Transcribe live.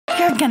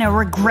You're gonna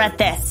regret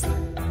this.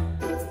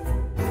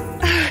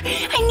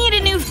 I need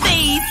a new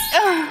face.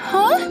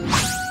 Huh?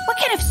 What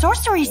kind of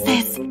sorcery is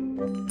this?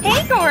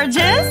 Hey,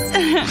 gorgeous.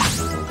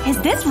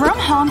 Is this room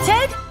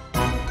haunted?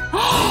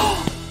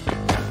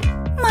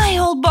 My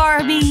old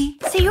Barbie.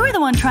 So you're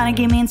the one trying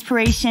to give me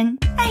inspiration.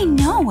 I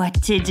know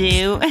what to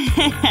do.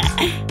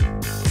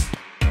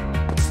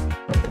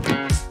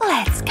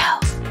 Let's go.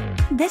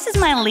 This is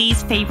my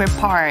least favorite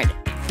part.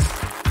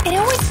 It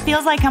always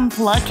feels like I'm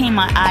plucking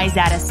my eyes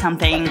out of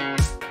something.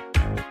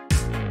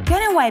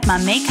 Gonna wipe my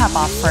makeup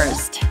off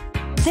first.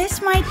 This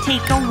might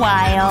take a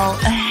while.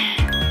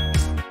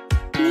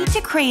 Need to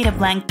create a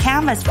blank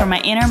canvas for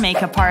my inner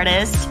makeup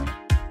artist.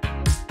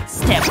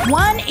 Step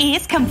 1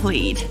 is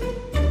complete.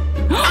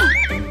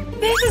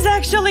 This is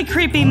actually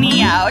creeping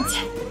me out.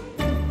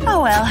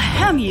 Oh well,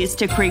 I'm used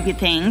to creepy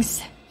things.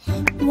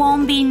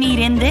 Won't be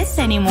needing this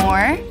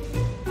anymore.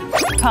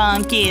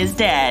 Punk is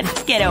dead.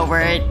 Get over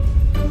it.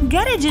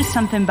 Gotta do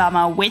something about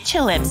my witchy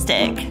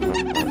lipstick.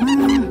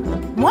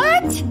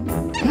 What?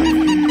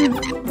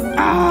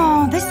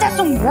 Oh, this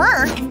doesn't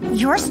work.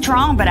 You're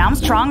strong, but I'm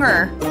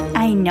stronger.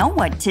 I know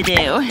what to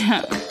do.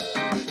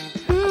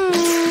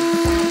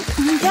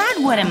 Dad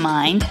wouldn't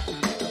mind.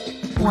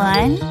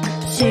 1,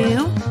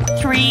 2,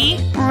 3,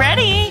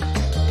 ready!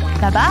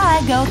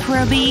 Bye-bye, go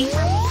Thrillby.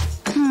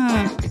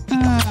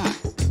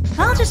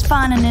 I'll just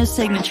find a new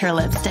signature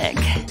lipstick.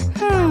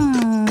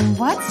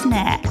 What's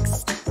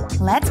next?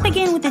 Let's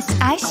begin with this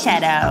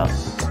eyeshadow.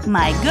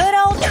 My good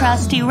old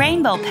trusty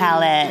rainbow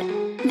palette.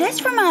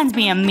 This reminds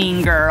me of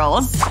Mean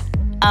Girls.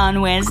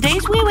 On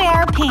Wednesdays we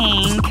wear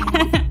pink.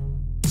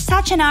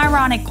 Such an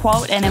ironic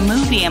quote in a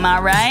movie, am I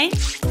right?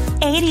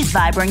 80s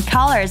vibrant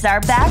colors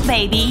are back,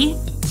 baby.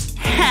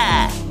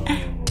 Ha!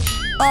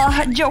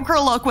 Joker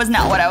look was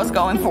not what I was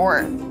going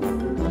for.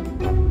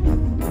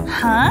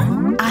 Huh?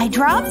 Eye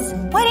drops?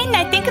 Why didn't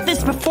I think of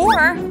this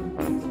before?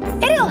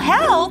 It'll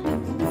help.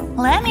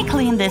 Let me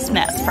clean this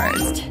mess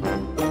first.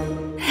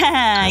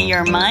 Haha,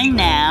 you're mine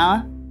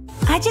now.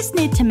 I just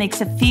need to mix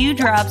a few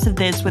drops of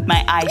this with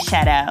my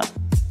eyeshadow.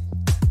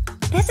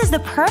 This is the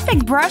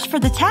perfect brush for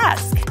the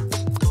task.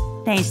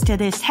 Thanks to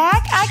this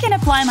hack, I can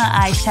apply my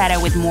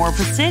eyeshadow with more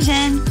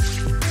precision.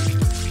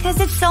 Because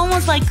it's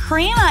almost like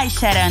cream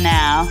eyeshadow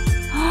now.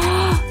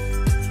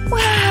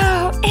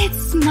 Wow,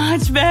 it's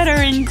much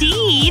better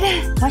indeed.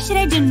 What should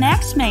I do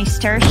next,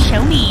 Meister?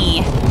 Show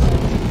me.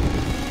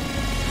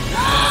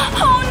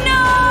 Oh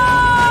no!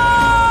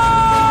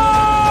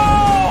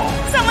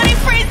 Somebody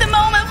freeze the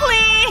moment,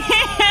 please!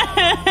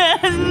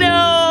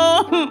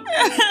 No!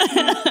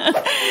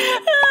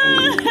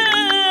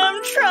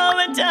 I'm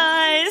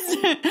traumatized.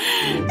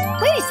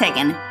 Wait a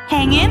second.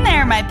 Hang in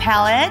there, my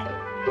palette.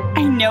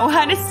 I know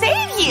how to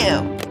save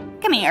you.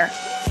 Come here.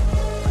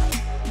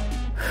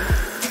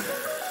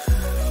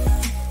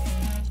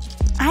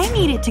 I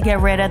needed to get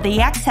rid of the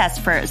excess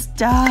first.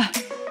 Duh.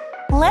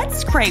 Let's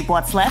scrape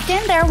what's left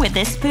in there with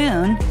this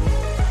spoon.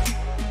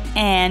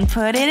 And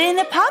put it in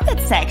the pocket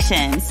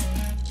sections.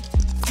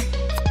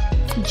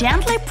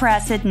 Gently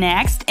press it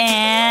next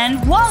and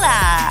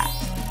voila!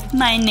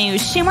 My new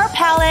shimmer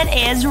palette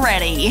is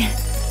ready.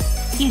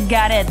 You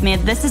gotta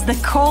admit, this is the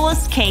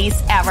coolest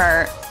case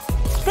ever.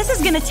 This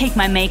is gonna take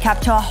my makeup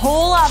to a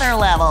whole other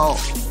level.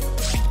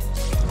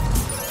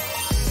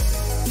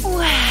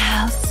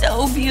 Wow,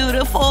 so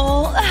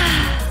beautiful.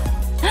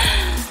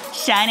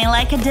 Shining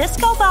like a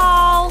disco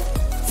ball.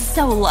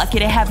 So lucky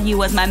to have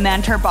you as my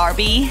mentor,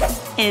 Barbie.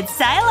 It's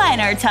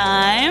eyeliner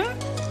time.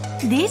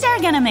 These are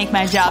gonna make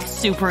my job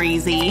super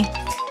easy.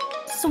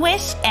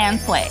 Swish and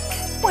flick.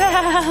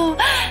 Wow.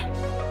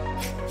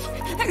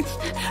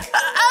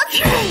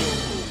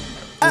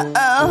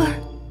 Uh-oh.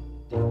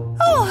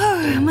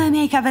 Oh, my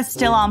makeup is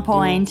still on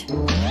point.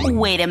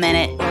 Wait a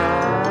minute.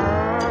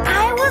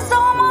 I was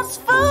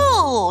almost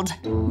fooled.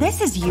 This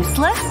is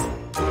useless.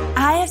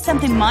 I have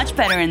something much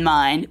better in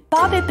mind.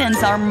 Bobby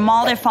pins are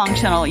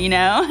multifunctional, you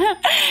know?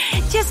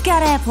 Just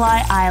gotta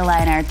apply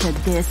eyeliner to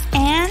this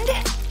end.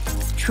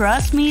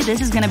 Trust me,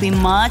 this is gonna be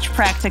much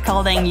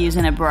practical than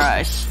using a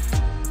brush.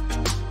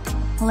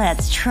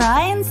 Let's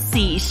try and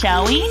see,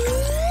 shall we?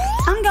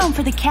 I'm going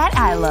for the cat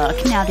eye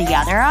look. Now the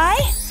other eye.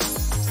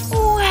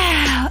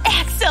 Wow,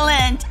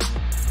 excellent!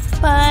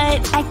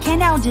 But I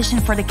can't audition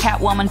for the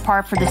Catwoman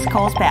part for this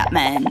Cole's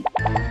Batman.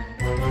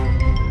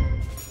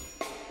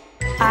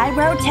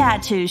 Eyebrow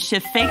tattoo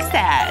should fix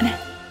that.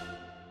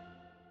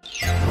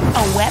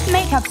 A wet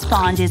makeup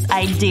sponge is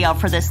ideal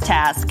for this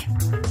task.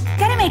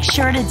 Gotta make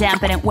sure to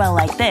dampen it well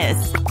like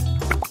this.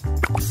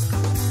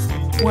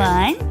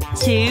 1,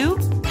 2,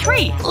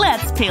 3.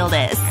 Let's peel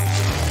this.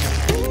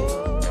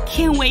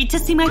 Can't wait to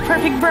see my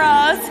perfect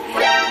brows.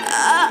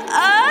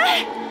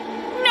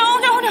 No.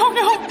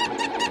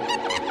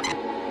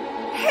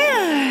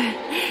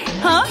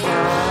 Huh?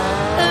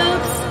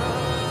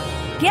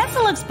 Oops. Guess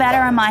it looks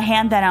better on my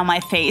hand than on my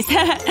face.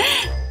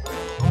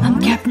 I'm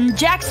Captain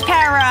Jack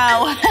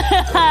Sparrow.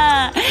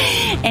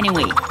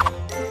 Anyway.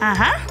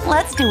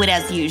 Let's do it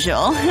as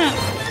usual.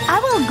 I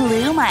will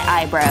glue my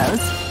eyebrows.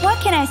 What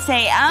can I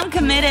say? I'm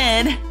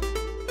committed.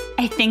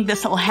 I think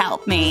this'll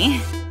help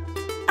me.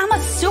 I'm a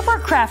super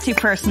crafty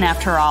person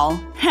after all.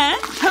 Huh?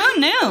 Who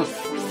knew?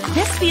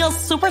 This feels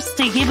super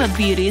sticky but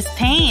beauty is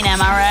pain, am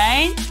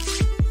I right?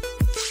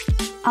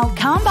 I'll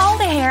comb all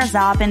the hairs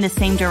up in the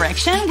same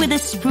direction with a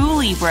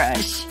spoolie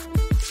brush.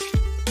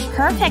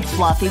 Perfect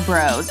fluffy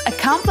brows.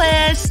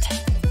 Accomplished!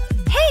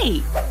 Hey!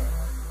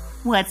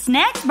 What's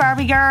next,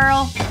 Barbie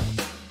girl?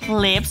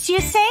 Lips, you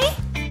say?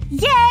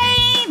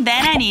 Yay!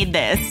 Then I need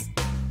this.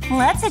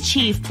 Let's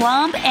achieve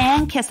plump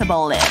and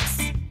kissable lips.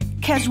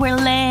 'Cause we're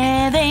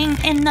living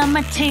in the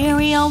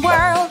material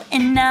world,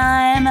 and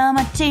I'm a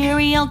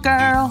material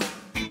girl.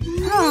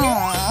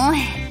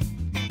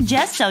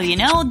 Just so you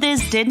know,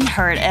 this didn't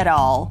hurt at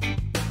all.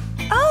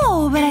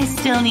 Oh, but I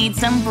still need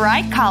some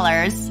bright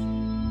colors.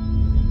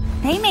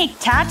 They make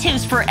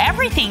tattoos for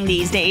everything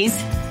these days.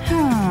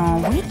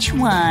 Which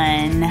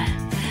one?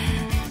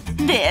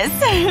 This.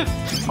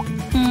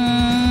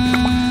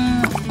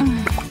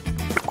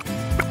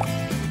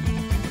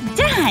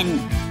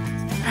 Done!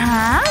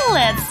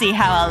 Let's see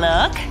how I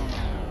look.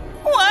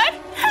 What?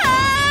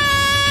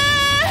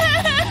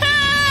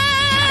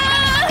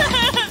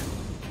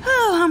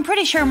 I'm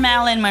pretty sure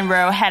Marilyn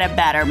Monroe had a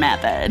better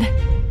method.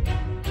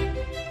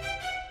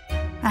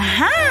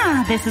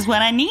 Aha! This is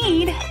what I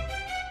need.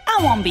 I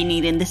won't be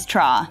needing the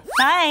straw.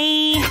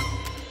 Bye!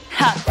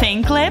 Hot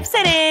pink lips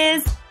it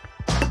is!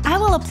 I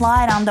will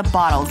apply it on the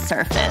bottle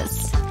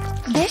surface.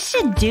 This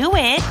should do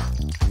it.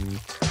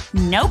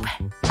 Nope.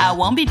 I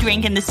won't be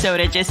drinking the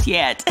soda just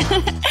yet.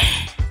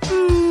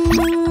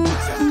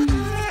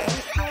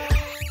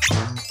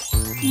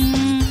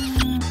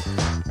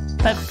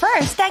 But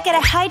first, I gotta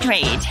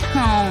hydrate.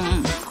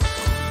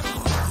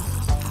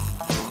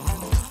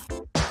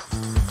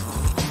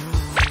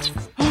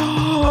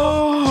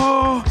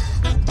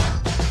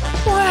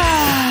 Wow!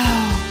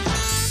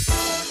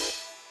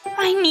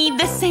 I need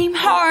the same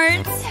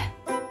hearts.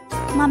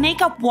 My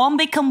makeup won't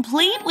be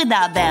complete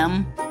without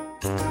them.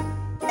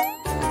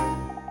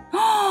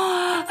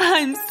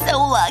 I'm so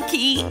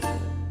lucky.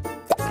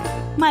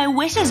 My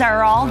wishes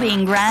are all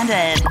being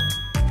granted.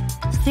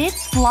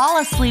 Fits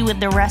flawlessly with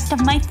the rest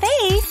of my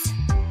face.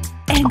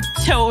 And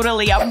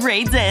totally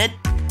upgrades it.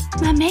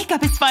 My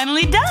makeup is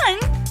finally done.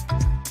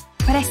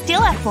 But I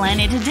still have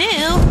plenty to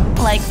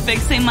do. Like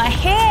fixing my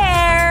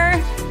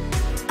hair.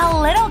 A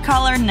little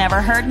color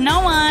never hurt no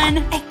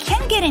one. I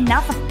can't get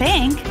enough of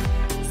pink.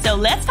 So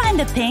let's find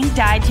the pink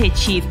dye to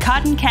achieve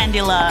cotton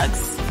candy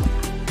looks.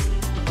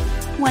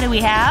 What do we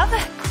have?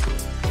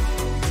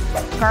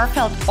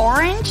 Garfield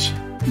orange?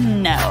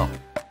 No.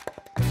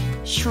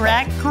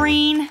 Shrek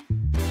green?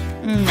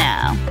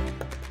 No.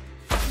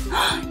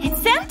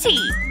 It's empty!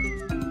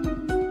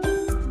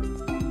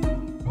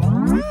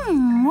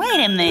 Wait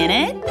a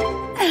minute.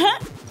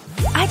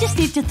 I just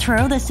need to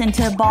throw this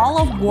into a ball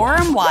of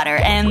warm water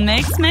and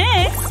mix.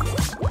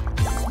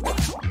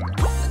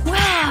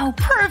 Wow,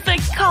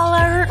 perfect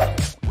color!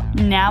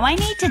 Now I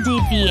need to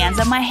dip the ends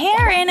of my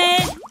hair in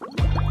it.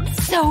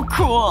 So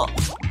cool!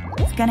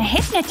 It's gonna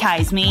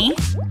hypnotize me.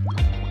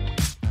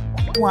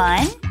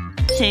 1,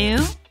 2,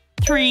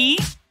 3.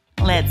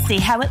 Let's see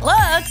how it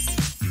looks.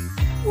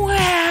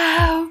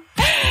 Wow!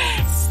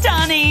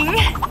 Stunning!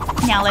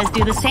 Now let's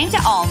do the same to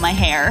all my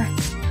hair.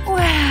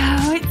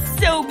 Wow, it's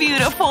so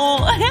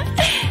beautiful!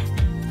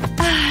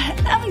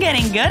 I'm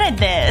getting good at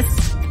this.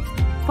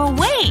 But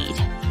wait,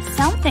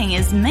 something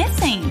is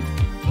missing.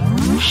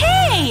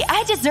 Hey!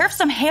 I deserve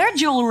some hair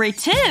jewelry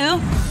too!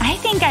 I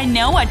think I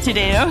know what to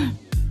do.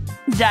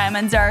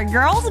 Diamonds are a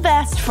girl's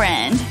best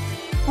friend.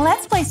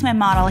 Let's place my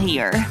model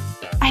here.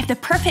 I have the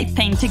perfect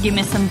thing to give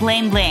me some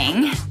bling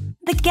bling.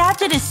 The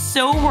gadget is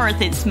so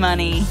worth its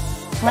money.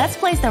 Let's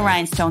place the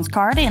rhinestones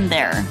card in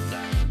there.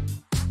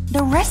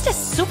 The rest is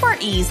super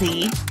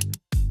easy.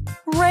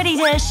 Ready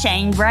to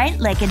shine bright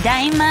like a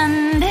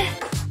diamond.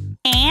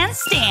 And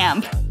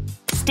stamp.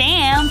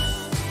 Stamp.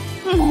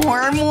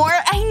 More.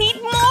 I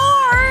need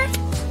more.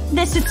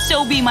 This would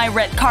so be my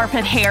red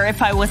carpet hair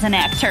if I was an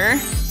actor.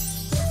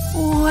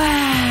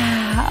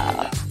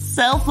 Wow.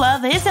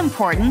 Self-love is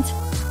important.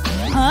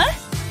 Huh?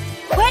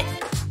 What?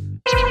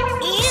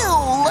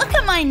 Ew, look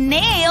at my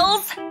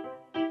nails!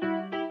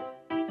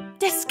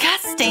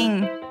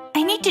 Disgusting.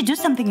 I need to do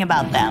something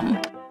about them.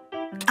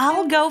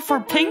 I'll go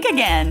for pink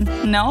again.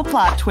 No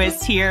plot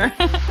twist here.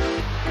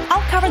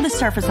 I'll cover the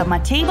surface of my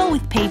table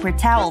with paper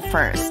towel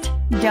first.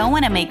 Don't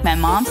want to make my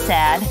mom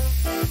sad.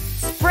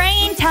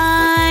 Spraying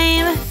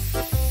time!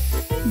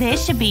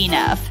 This should be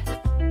enough.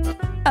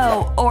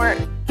 Oh, or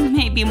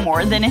maybe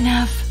more than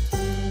enough.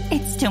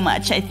 It's too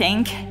much, I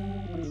think.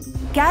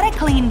 Gotta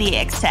clean the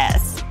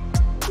excess.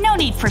 No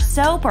need for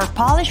soap or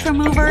polish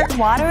remover,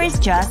 water is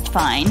just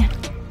fine.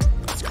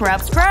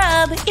 Scrub,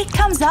 scrub! It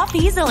comes off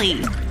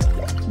easily.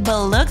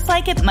 But looks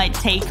like it might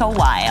take a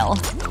while.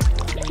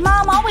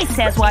 Mom always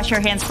says wash your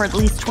hands for at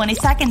least 20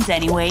 seconds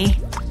anyway.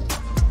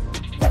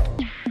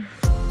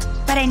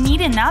 But I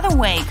need another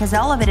way because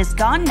all of it is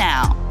gone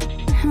now.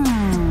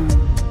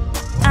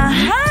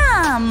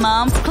 Aha!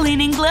 Mom's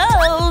cleaning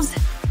gloves!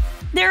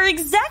 They're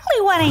exactly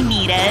what I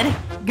needed.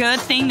 Good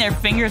thing their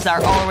fingers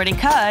are already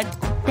cut.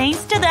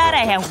 Thanks to that,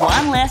 I have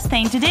one less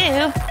thing to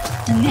do.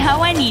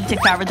 Now I need to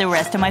cover the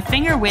rest of my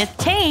finger with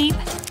tape.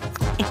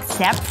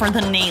 Except for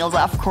the nails,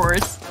 of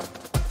course.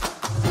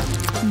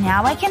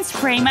 Now I can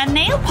spray my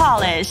nail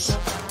polish.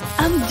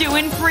 I'm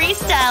doing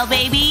freestyle,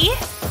 baby!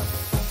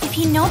 If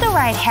you know the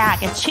right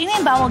hack,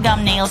 achieving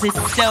bubblegum nails is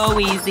so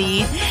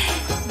easy.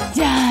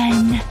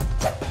 Done!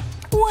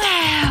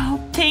 Wow!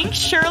 Pink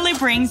surely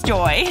brings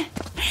joy.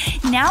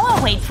 Now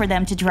I'll wait for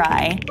them to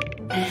dry.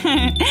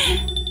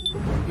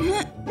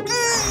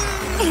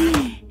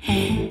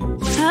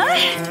 Huh?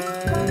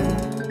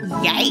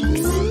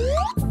 Yikes!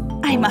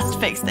 I must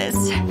fix this.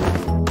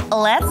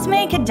 Let's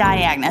make a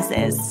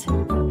diagnosis.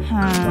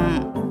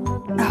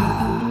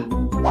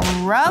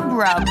 Rub,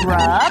 rub,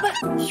 rub.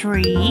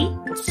 3,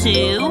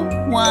 2,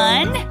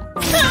 1.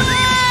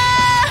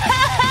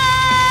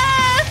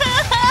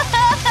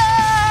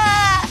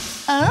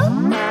 Oh?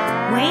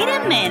 Wait a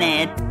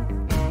minute.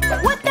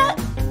 What the?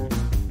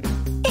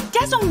 It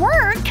doesn't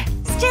work.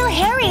 Still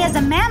hairy as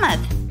a mammoth.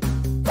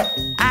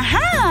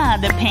 Aha!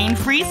 The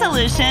pain-free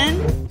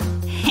solution.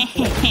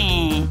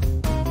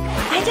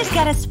 I just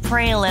gotta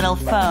spray a little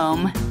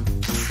foam.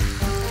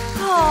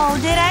 Oh,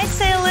 did I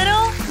say a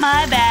little?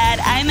 My bad,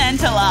 I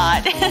meant a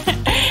lot.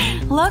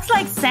 Looks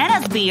like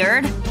Santa's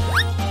beard.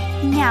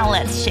 Now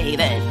let's shave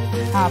it.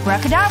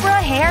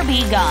 Abracadabra, hair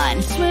be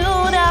gone.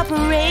 Smooth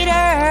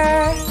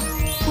operator.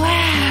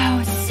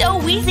 Wow,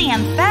 so easy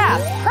and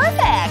fast.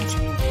 Perfect!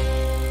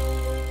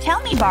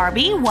 Tell me,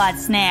 Barbie,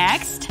 what's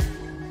next?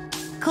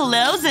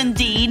 Clothes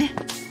indeed.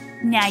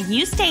 Now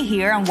you stay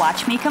here and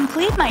watch me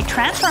complete my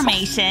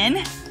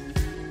transformation.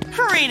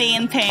 Pretty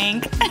in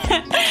pink.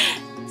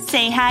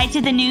 Say hi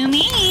to the new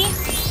me.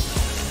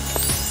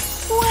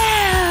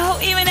 Wow,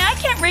 even I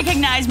can't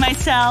recognize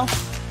myself.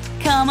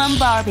 Come on,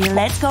 Barbie,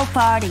 let's go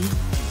party.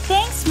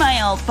 Thanks,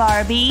 my old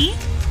Barbie.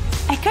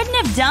 I couldn't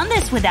have done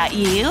this without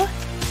you.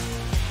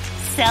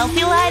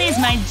 Selfie light is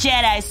my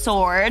Jedi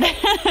sword.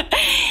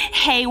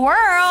 Hey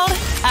world!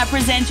 I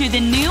present you the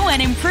new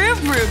and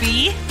improved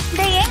Ruby.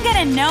 They ain't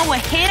gonna know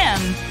what hit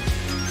him.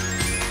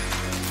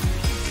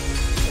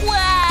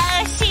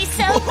 Wow, she's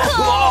so cool!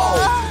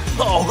 Whoa.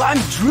 Oh, I'm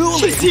drooling!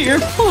 She's here!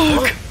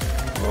 Look!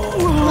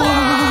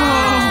 Wow.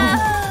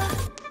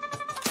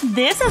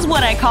 This is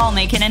what I call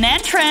making an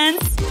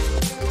entrance.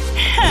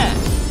 Huh.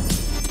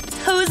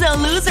 Who's a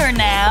loser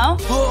now?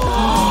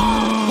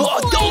 Oh,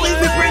 don't leave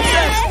me,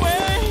 princess!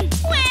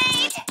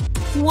 Wait!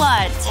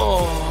 What?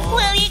 Oh.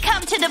 Will you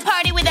come to the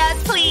party with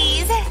us,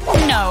 please?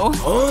 No.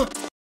 Huh?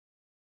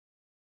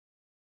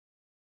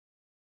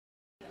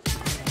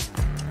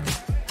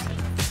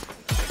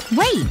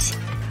 Wait!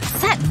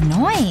 What's that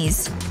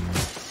noise?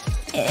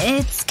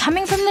 It's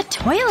coming from the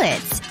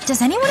toilets.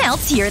 Does anyone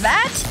else hear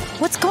that?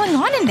 What's going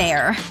on in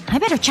there? I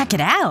better check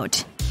it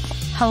out.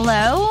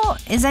 Hello?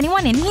 Is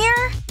anyone in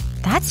here?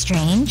 That's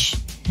strange.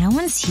 No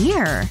one's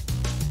here.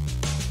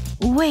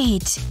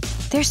 Wait.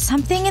 There's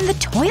something in the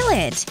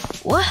toilet.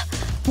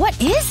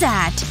 What is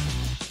that?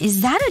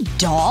 Is that a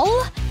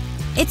doll?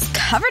 It's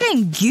covered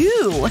in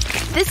goo.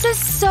 This is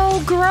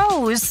so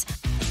gross.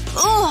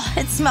 Ugh,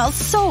 it smells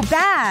so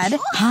bad.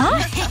 Huh?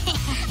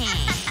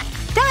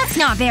 That's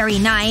not very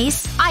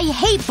nice. I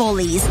hate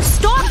bullies.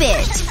 Stop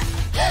it!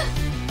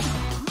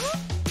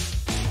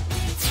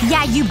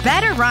 Yeah, you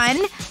better run.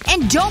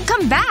 And don't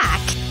come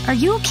back. Are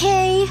you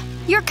okay?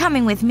 You're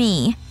coming with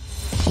me.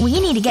 We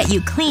need to get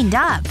you cleaned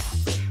up.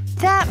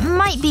 That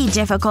might be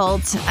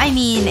difficult. I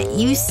mean,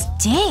 you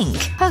stink.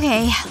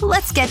 Okay,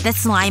 let's get the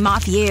slime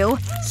off you.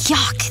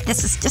 Yuck,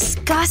 this is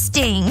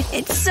disgusting.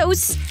 It's so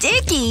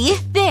sticky.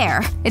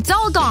 There, it's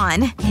all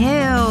gone.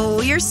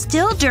 Ew, you're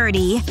still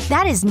dirty.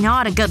 That is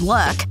not a good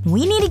look.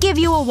 We need to give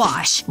you a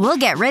wash. We'll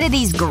get rid of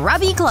these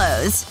grubby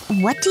clothes.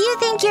 What do you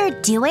think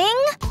you're doing?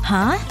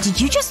 Huh?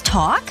 Did you just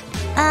talk?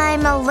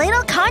 I'm a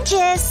little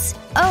conscious.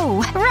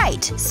 Oh,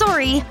 right.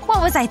 Sorry.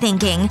 What was I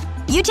thinking?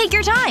 You take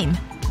your time.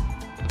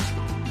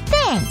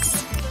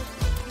 Thanks.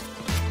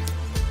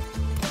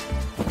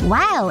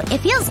 Wow, it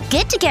feels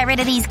good to get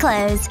rid of these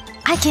clothes.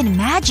 I can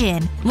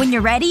imagine. When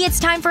you're ready, it's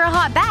time for a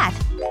hot bath.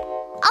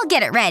 I'll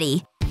get it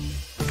ready.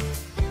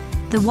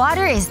 The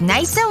water is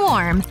nice and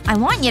warm. I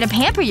want you to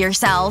pamper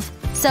yourself.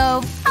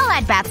 So, I'll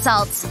add bath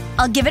salts.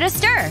 I'll give it a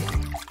stir.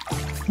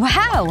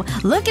 Wow,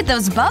 look at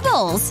those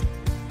bubbles.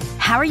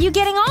 How are you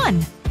getting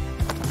on?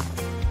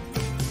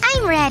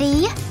 I'm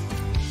ready.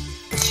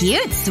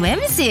 Cute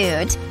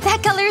swimsuit.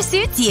 That color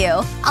suits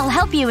you. I'll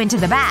help you into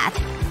the bath.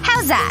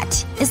 How's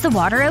that? Is the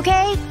water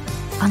okay?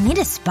 I'll need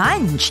a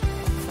sponge.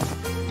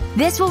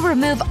 This will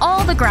remove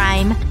all the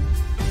grime.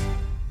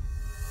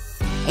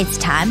 It's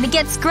time to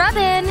get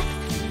scrubbing.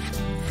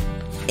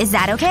 Is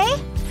that okay?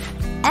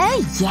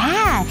 Oh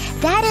yeah,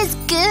 that is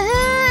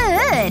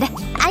good.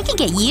 I can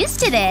get used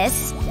to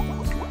this.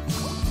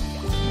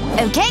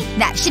 Okay,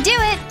 that should do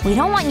it. We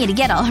don't want you to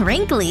get all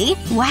wrinkly.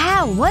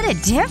 Wow, what a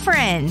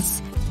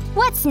difference.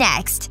 What's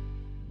next?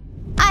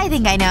 I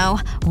think I know.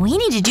 We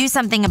need to do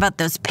something about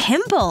those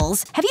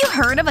pimples. Have you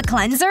heard of a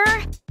cleanser?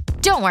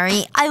 Don't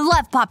worry, I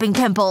love popping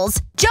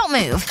pimples. Don't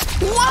move.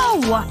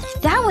 Whoa!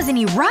 That was an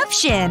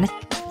eruption!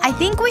 I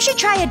think we should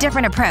try a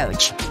different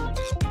approach.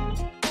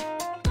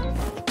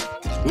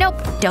 Nope,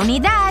 don't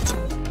need that.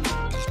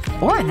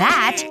 Or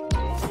that.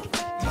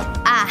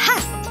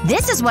 Aha!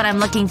 This is what I'm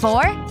looking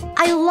for.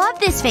 I love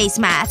this face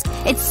mask.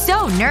 It's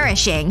so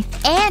nourishing.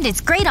 And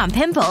it's great on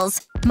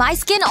pimples. My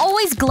skin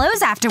always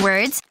glows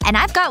afterwards. And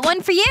I've got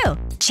one for you.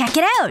 Check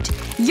it out.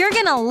 You're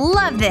gonna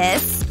love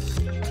this.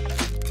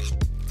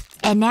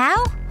 And now,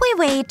 we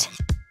wait.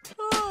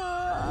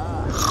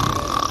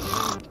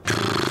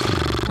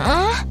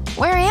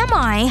 Where am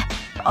I?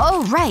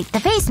 Oh, right. The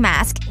face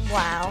mask.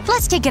 Wow.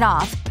 Let's take it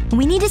off.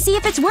 We need to see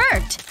if it's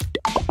worked.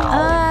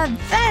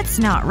 That's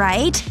not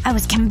right. I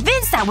was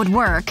convinced that would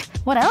work.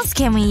 What else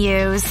can we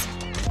use?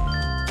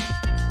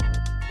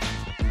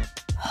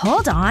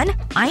 Hold on.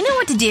 I know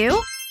what to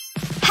do.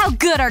 How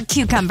good are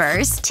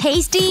cucumbers?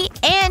 Tasty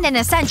and an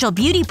essential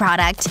beauty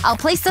product. I'll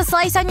place the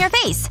slice on your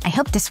face. I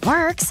hope this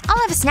works.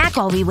 I'll have a snack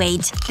while we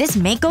wait. This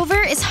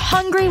makeover is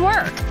hungry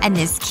work. And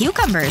this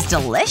cucumber is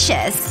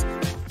delicious.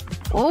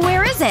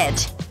 Where is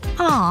it?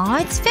 Aw,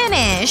 it's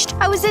finished.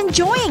 I was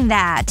enjoying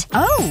that.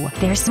 Oh,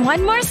 there's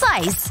one more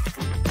slice.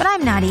 But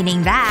I'm not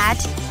eating that.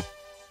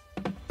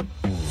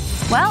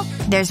 Well,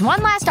 there's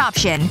one last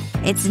option.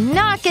 It's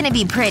not gonna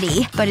be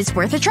pretty, but it's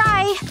worth a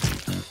try.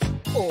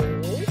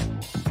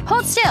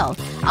 Hold still.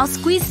 I'll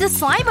squeeze the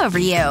slime over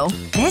you.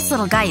 This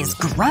little guy is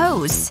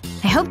gross.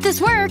 I hope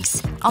this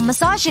works. I'll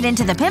massage it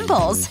into the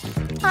pimples.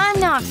 I'm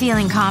not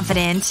feeling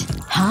confident.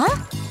 Huh?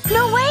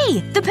 No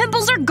way! The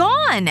pimples are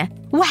gone!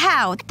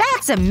 Wow,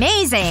 that's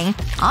amazing!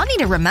 I'll need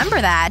to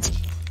remember that.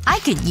 I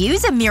could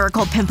use a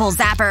miracle pimple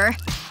zapper.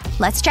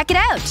 Let's check it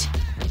out.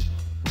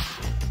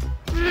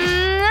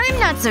 I'm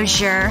not so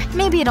sure.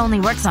 Maybe it only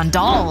works on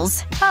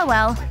dolls. Oh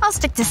well, I'll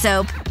stick to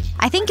soap.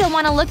 I think you'll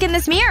want to look in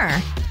this mirror.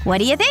 What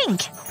do you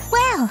think?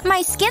 Well,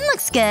 my skin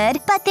looks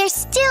good, but there's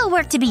still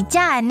work to be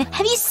done.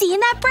 Have you seen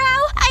that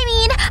brow? I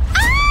mean,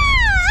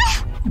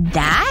 ah!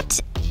 That?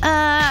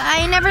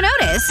 I never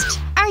noticed.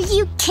 Are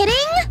you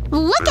kidding?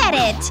 Look at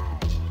it!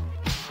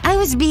 I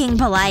was being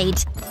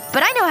polite.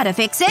 But I know how to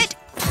fix it.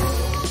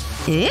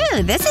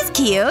 Ooh, this is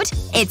cute.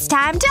 It's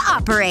time to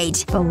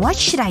operate. But what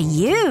should I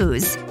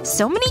use?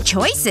 So many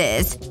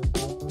choices.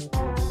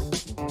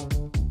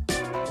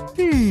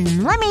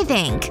 Let me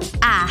think.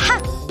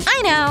 Aha!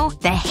 I know.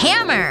 The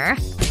hammer.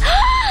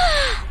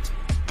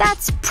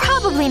 That's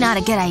probably not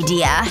a good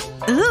idea.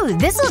 Ooh,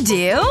 this'll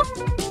do.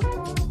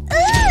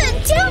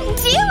 Don't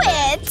do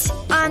it!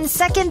 On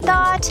second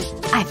thought,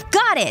 I've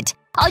got it.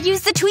 I'll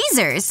use the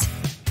tweezers.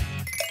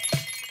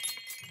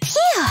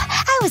 Phew,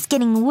 I was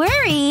getting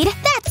worried.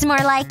 That's more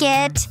like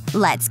it.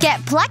 Let's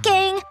get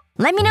plucking.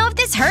 Let me know if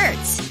this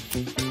hurts.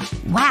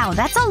 Wow,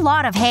 that's a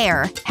lot of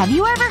hair. Have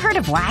you ever heard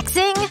of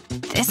waxing?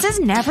 This is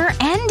never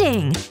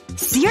ending.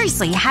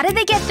 Seriously, how did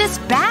they get this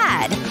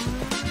bad?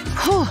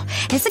 Whew,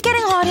 is it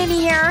getting hot in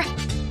here?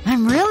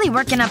 I'm really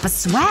working up a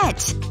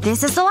sweat.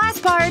 This is the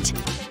last part.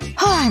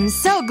 Oh, I'm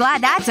so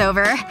glad that's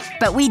over.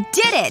 But we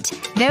did it!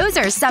 Those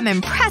are some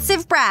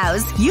impressive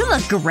brows. You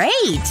look great!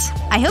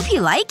 I hope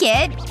you like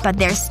it. But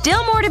there's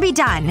still more to be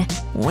done.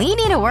 We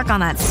need to work on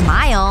that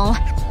smile.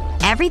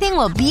 Everything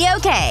will be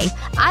okay.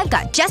 I've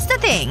got just the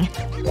thing.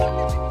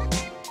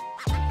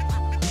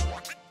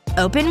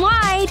 Open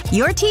wide.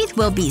 Your teeth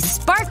will be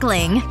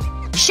sparkling.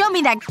 Show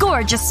me that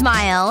gorgeous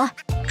smile.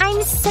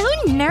 I'm so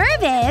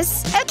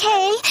nervous.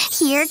 Okay,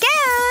 here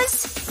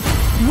goes.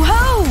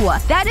 Whoa!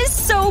 That is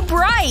so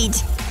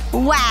bright!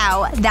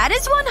 Wow, that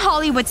is one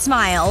Hollywood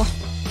smile.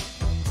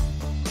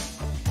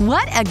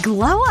 What a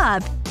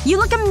glow-up! You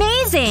look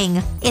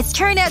amazing! It's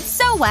turned out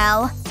so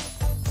well.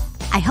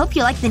 I hope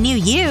you like the new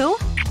you.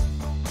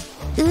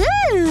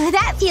 Ooh,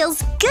 that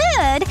feels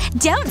good.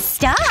 Don't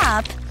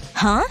stop.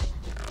 Huh?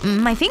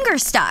 My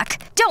finger's stuck.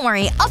 Don't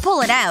worry, I'll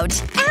pull it out.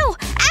 Ow!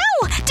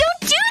 Ow!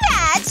 Don't do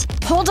that!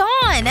 Hold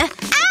on!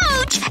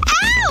 Ouch!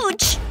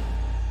 Ouch!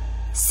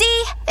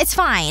 See? It's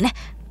fine.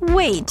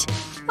 Wait.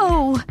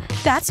 Oh,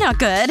 that's not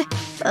good.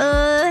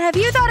 Have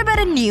you thought about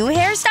a new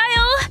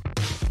hairstyle?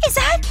 Is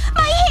that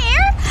my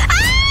hair?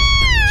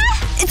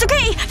 Ah! It's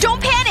okay!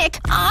 Don't panic!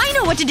 I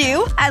know what to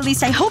do. At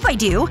least I hope I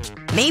do.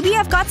 Maybe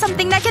I've got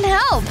something that can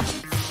help.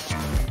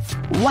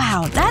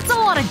 Wow, that's a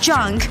lot of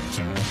junk.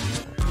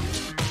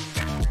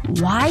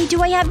 Why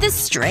do I have this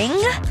string?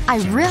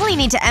 I really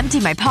need to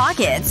empty my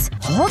pockets.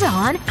 Hold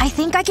on. I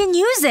think I can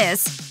use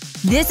this.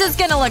 This is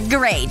gonna look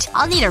great.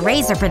 I'll need a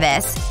razor for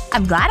this.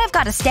 I'm glad I've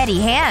got a steady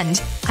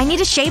hand. I need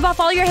to shave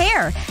off all your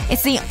hair.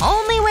 It's the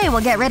only way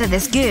we'll get rid of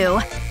this goo.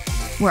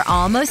 We're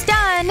almost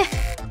done.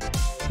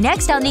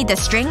 Next I'll need the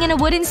string and a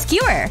wooden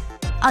skewer.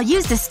 I'll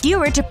use the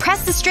skewer to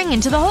press the string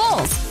into the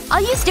holes.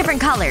 I'll use different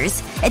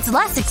colors. It's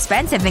less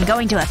expensive than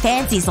going to a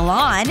fancy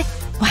salon.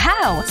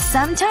 Wow,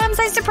 sometimes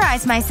I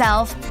surprise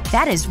myself.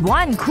 That is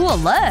one cool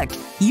look.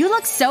 You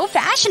look so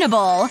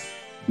fashionable.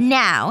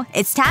 Now,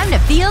 it's time to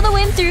feel the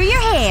wind through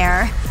your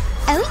hair.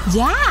 Oh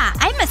yeah,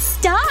 I'm a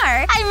star!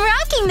 I'm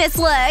rocking this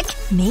look!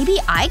 Maybe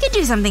I could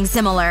do something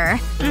similar.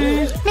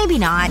 Maybe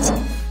not.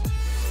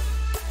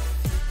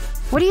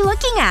 What are you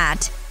looking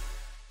at?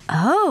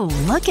 Oh,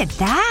 look at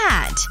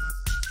that.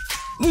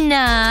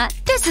 Nah,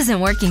 this isn't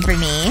working for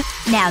me.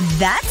 Now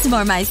that's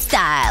more my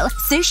style.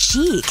 So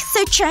chic,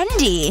 so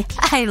trendy.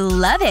 I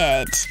love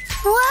it.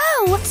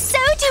 Whoa, so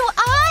do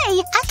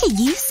I! I could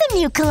use some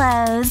new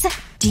clothes.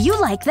 Do you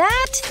like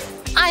that?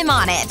 I'm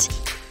on it.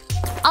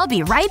 I'll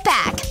be right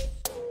back.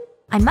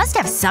 I must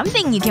have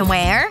something you can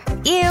wear.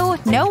 Ew,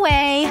 no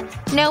way.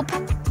 Nope.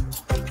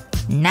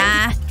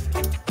 Nah.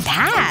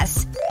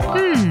 Pass.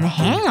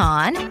 Hang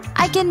on.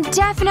 I can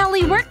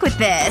definitely work with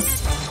this.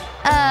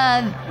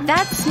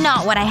 That's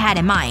not what I had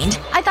in mind.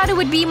 I thought it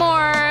would be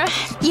more…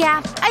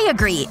 Yeah, I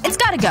agree. It's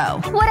gotta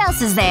go. What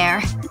else is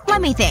there?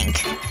 Let me think.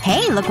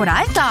 Hey, look what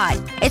I've got.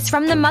 It's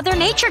from the Mother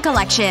Nature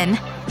collection.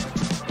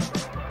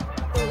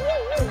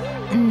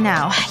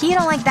 No, you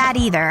don't like that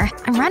either.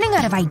 I'm running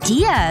out of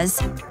ideas.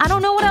 I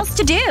don't know what else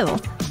to do.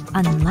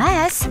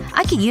 Unless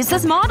I could use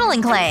this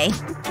modeling clay.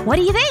 What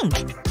do you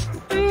think?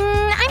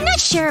 I'm not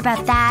sure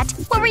about that.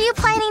 What were you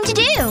planning to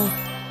do?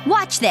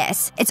 Watch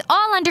this. It's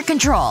all under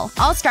control.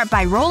 I'll start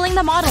by rolling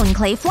the modeling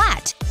clay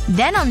flat.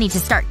 Then I'll need to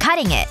start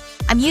cutting it.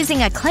 I'm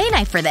using a clay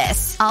knife for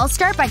this. I'll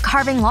start by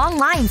carving long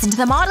lines into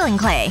the modeling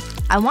clay.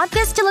 I want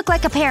this to look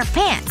like a pair of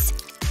pants.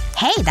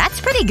 Hey, that's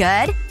pretty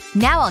good.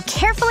 Now I'll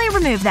carefully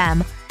remove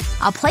them.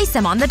 I'll place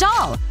them on the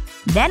doll.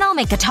 Then I'll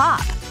make a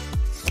top.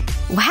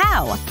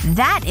 Wow,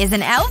 that is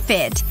an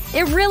outfit.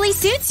 It really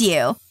suits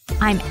you.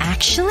 I'm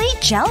actually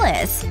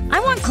jealous. I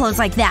want clothes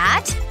like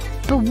that.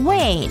 But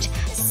wait,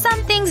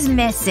 something's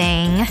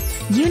missing.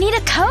 You need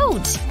a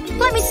coat.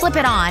 Let me slip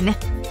it on.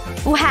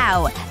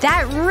 Wow,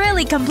 that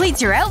really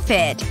completes your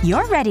outfit.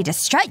 You're ready to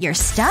strut your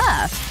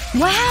stuff.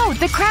 Wow,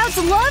 the crowds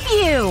love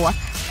you.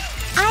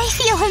 I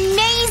feel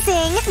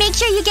amazing! Make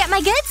sure you get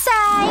my good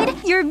side!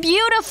 You're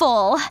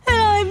beautiful.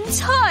 And I'm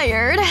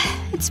tired.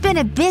 It's been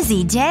a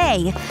busy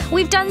day.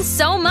 We've done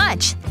so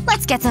much.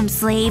 Let's get some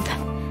sleep.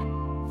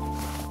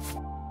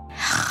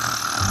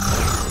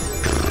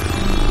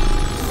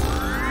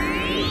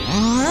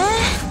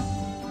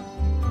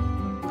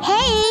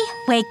 Hey!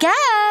 Wake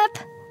up!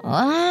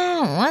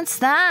 Oh, what's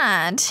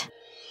that?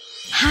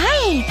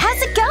 Hi!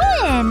 How's it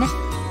going?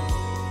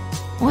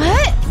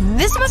 What?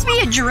 This must be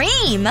a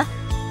dream.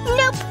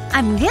 Nope.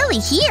 I'm really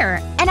here.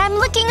 And I'm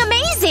looking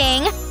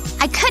amazing!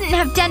 I couldn't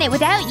have done it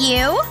without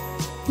you.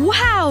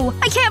 Wow!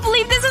 I can't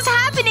believe this is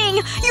happening!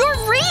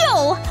 You're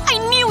real! I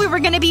knew we were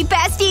gonna be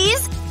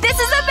besties! This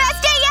is the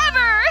best day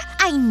ever!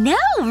 I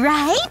know,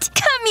 right?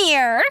 Come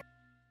here!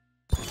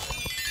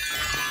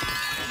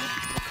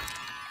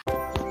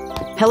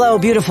 Hello,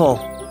 beautiful.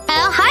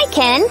 Oh, hi,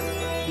 Ken.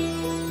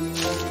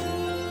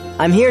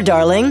 I'm here,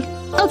 darling.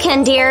 Oh,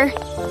 Ken, dear.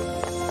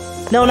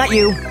 No, not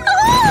you.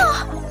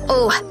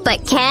 Oh,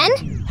 but Ken?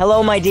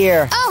 Hello, my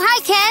dear. Oh, hi,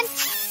 Ken.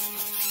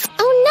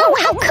 Oh, no,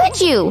 how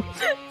could you?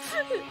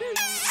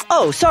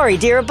 Oh, sorry,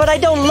 dear, but I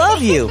don't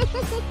love you.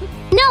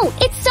 No,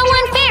 it's so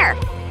unfair.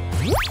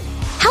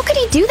 How could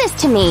he do this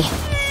to me?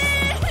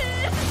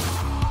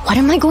 What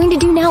am I going to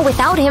do now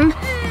without him?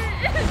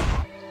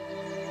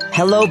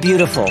 Hello,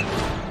 beautiful.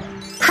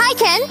 Hi,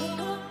 Ken.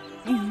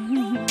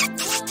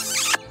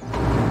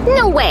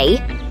 No way.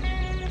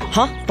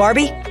 Huh?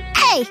 Barbie?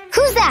 Hey,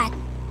 who's that?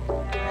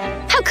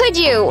 How could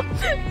you?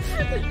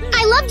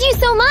 I loved you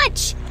so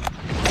much.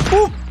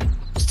 Ooh.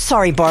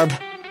 Sorry, Barb.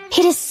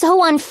 It is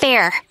so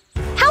unfair.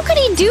 How could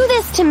he do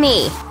this to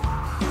me?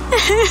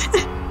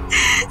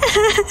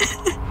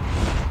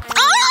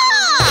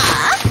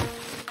 Ah!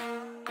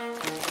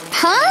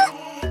 Huh?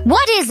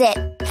 What is it?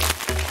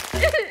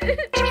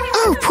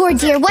 Oh, poor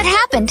dear, what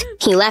happened?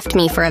 He left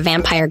me for a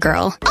vampire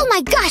girl. Oh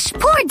my gosh,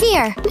 poor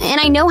dear! And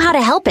I know how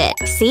to help it.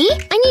 See?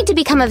 I need to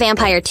become a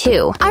vampire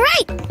too.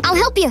 Alright, I'll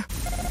help you.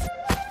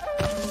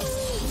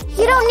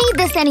 You don't need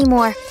this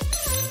anymore.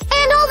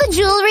 And all the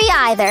jewelry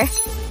either.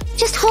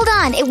 Just hold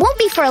on, it won't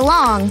be for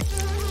long.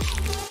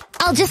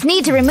 I'll just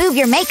need to remove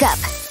your makeup.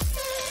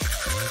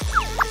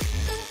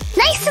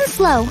 Nice and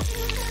slow.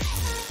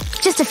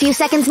 Just a few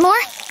seconds more.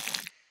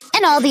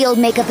 And all the old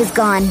makeup is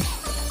gone.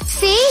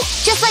 See?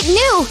 Just like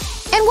new.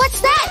 And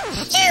what's that?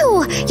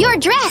 Ew! Your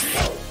dress!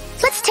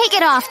 Let's take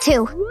it off,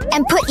 too.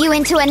 And put you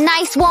into a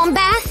nice warm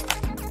bath.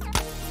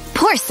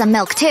 Pour some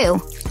milk, too.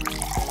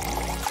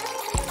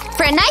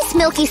 For a nice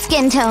milky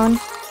skin tone.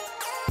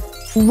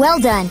 Well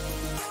done.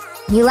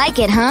 You like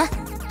it, huh?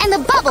 And the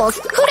bubbles!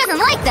 Who doesn't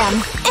like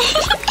them?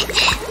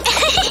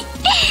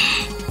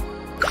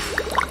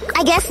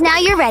 I guess now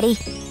you're ready.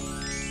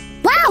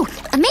 Wow!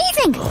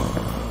 Amazing!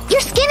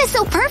 Your skin is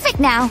so perfect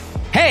now.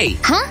 Hey!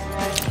 Huh?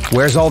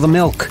 Where's all the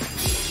milk?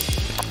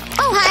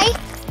 Oh, hi.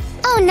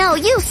 Oh no,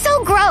 you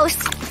so gross.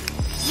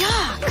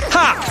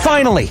 Ha!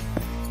 Finally!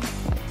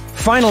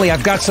 Finally,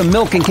 I've got some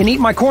milk and can eat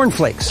my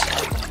cornflakes.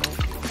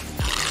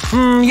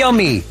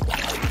 Yummy.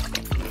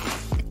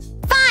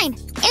 Fine.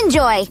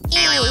 Enjoy.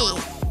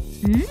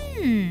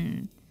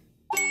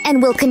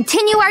 And we'll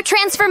continue our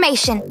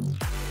transformation.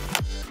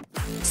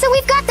 So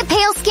we've got the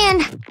pale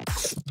skin.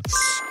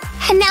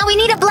 And now we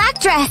need a black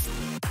dress.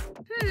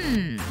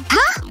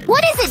 Huh?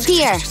 What is it,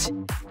 dear?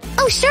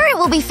 Oh, sure it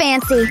will be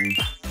fancy.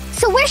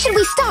 So where should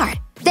we start?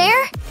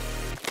 There?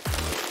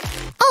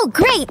 Oh,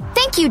 great.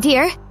 Thank you,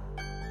 dear.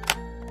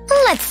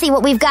 Let's see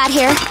what we've got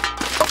here.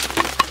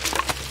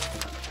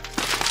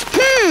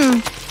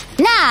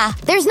 Nah,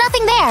 there's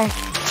nothing there.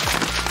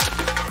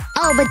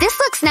 Oh, but this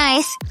looks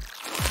nice.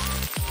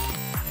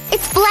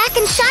 It's black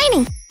and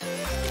shiny.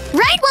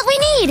 Right what we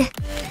need.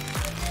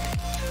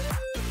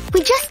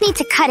 We just need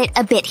to cut it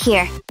a bit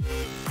here.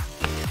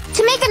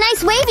 To make a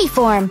nice wavy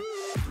form.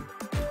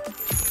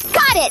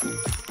 Got it!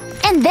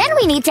 And then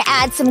we need to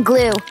add some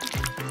glue.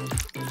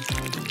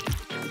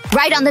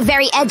 Right on the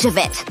very edge of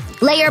it,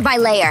 layer by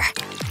layer.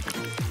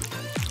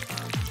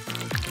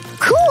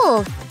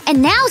 Cool!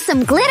 And now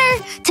some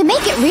glitter to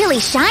make it really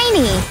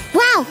shiny.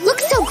 Wow,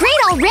 looks so great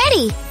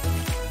already!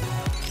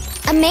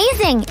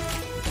 Amazing!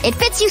 It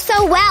fits you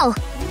so well.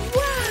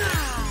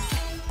 Wow!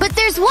 But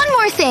there's one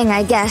more thing,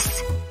 I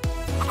guess.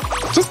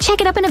 Just check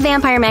it up in a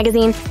vampire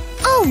magazine.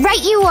 Oh,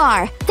 right you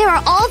are! There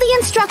are all the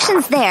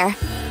instructions there.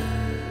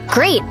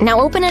 Great, now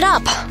open it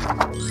up.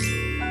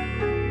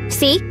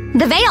 See?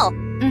 The veil!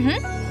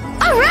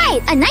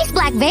 Alright, a nice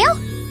black veil.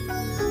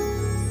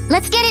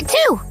 Let's get it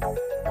too.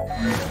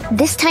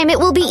 This time it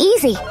will be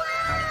easy.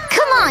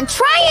 Come on,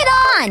 try it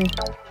on!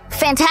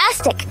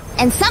 Fantastic!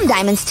 And some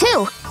diamonds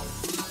too.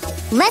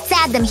 Let's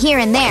add them here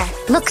and there.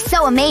 Looks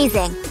so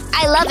amazing.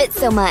 I love it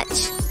so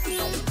much.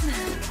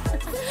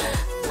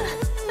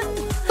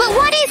 But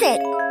what is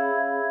it?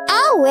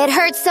 Oh, it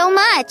hurts so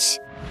much.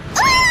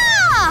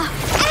 Ah!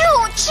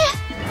 Ouch!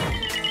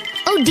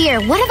 Oh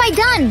dear, what have I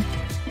done?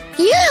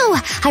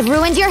 I've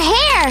ruined your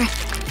hair!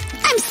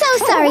 I'm so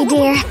sorry,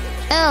 dear.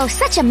 Oh,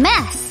 such a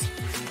mess.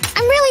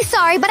 I'm really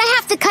sorry, but I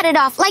have to cut it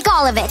off, like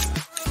all of it.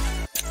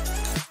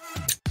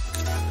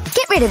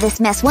 Get rid of this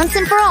mess once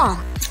and for all.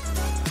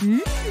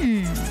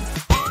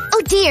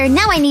 Oh dear,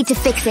 now I need to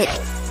fix it.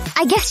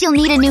 I guess you'll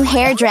need a new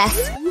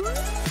hairdress.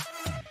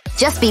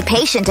 Just be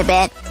patient a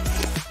bit.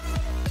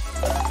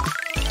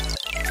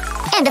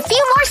 And a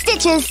few more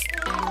stitches.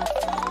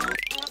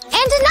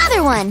 And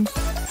another one.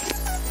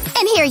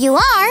 And here you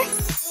are.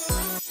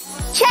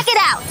 Check it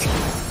out.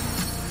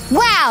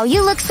 Wow,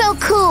 you look so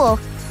cool.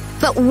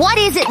 But what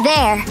is it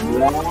there?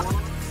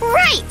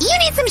 Right, you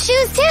need some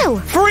shoes too.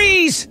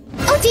 Freeze!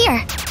 Oh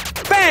dear.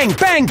 Bang,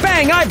 bang,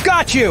 bang, I've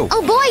got you!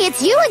 Oh boy,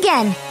 it's you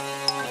again.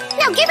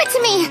 Now give it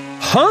to me.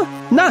 Huh?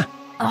 Nah.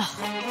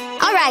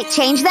 All right,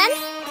 change then.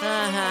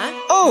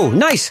 Oh,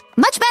 nice.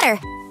 Much better.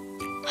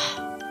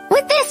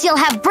 With this, you'll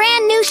have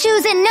brand new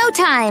shoes in no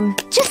time.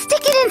 Just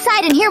stick it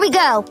inside and here we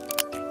go.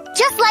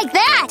 Just like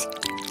that.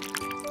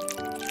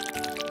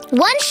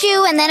 One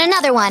shoe and then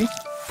another one.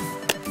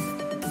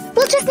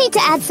 We'll just need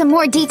to add some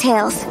more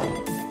details.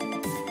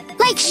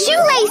 Like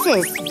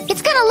shoelaces.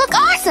 It's gonna look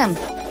awesome.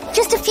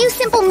 Just a few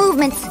simple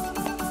movements.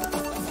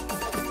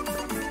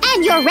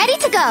 And you're ready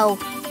to go.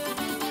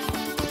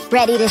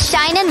 Ready to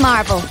shine and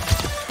marvel.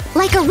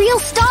 Like a real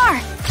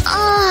star.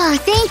 Oh,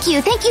 thank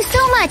you. Thank you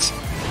so much.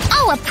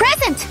 Oh, a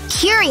present.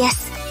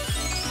 Curious.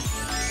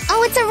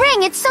 Oh, it's a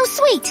ring. It's so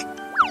sweet.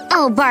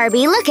 Oh,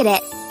 Barbie, look at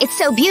it. It's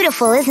so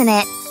beautiful, isn't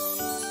it?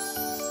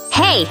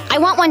 Hey, I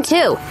want one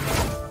too.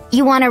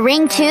 You want a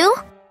ring too?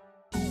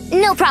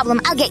 No problem.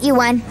 I'll get you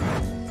one.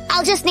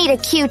 I'll just need a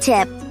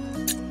Q-tip.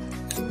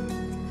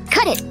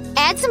 Cut it.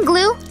 Add some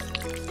glue.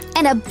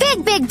 And a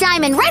big, big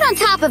diamond right on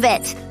top of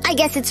it. I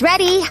guess it's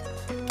ready.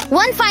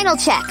 One final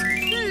check.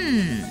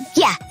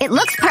 Yeah, it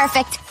looks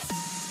perfect.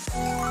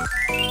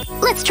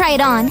 Let's try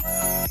it on.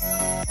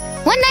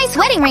 One nice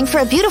wedding ring for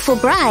a beautiful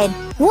bride.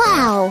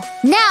 Wow,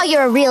 now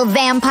you're a real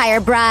vampire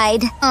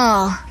bride.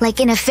 Oh, like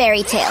in a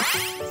fairy tale.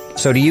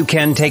 So do you,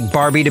 Ken, take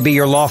Barbie to be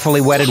your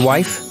lawfully wedded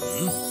wife?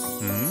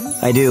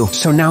 I do.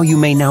 So now you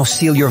may now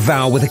seal your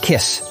vow with a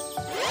kiss.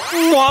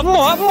 Mwah,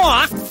 mwah,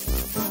 mwah.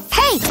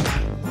 Hey,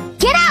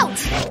 get out!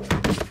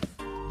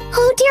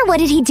 Oh dear, what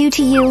did he do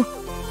to you?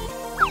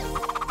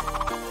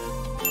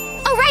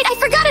 Oh right, I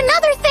forgot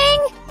another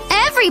thing!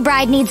 Every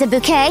bride needs a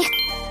bouquet.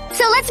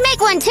 So let's make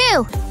one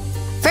too.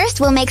 First,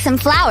 we'll make some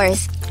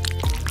flowers.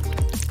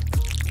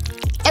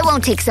 It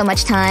won't take so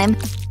much time.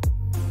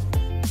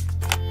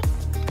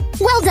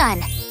 Well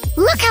done!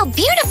 Look how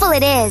beautiful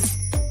it is!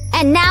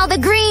 And now the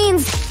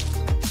greens!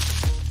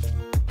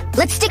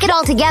 Let's stick it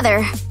all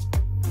together.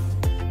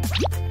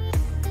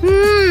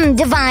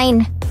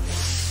 Divine.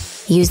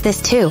 Use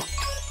this too.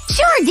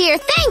 Sure, dear,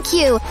 thank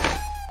you!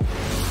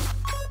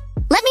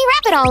 Let me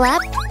wrap it all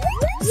up.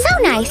 So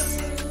nice!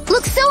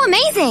 Looks so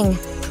amazing!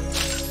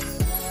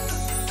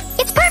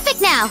 It's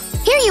perfect now!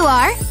 Here you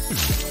are!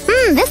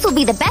 This will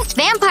be the best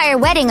vampire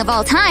wedding of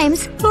all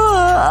times.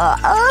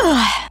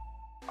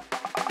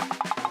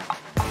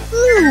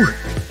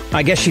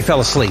 I guess she fell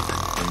asleep.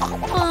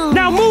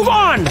 Now move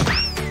on!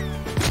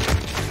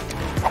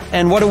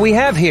 And what do we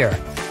have here?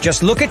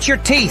 Just look at your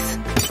teeth.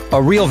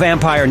 A real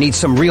vampire needs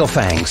some real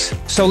fangs.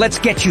 So let's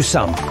get you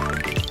some.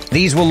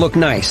 These will look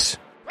nice.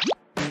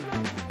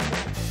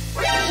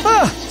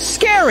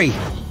 Scary!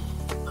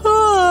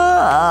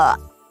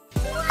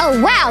 Oh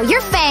wow,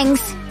 your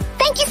fangs!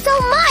 Thank you so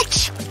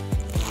much!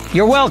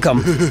 You're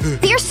welcome.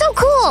 You're so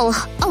cool!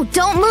 Oh,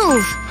 don't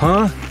move!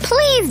 Huh?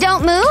 Please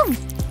don't move!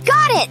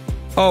 Got it!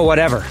 Oh,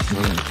 whatever.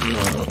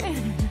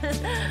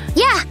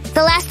 Yeah,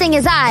 the last thing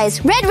is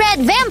eyes. Red, red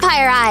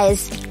vampire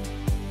eyes!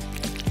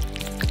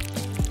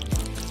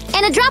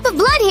 And a drop of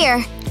blood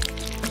here!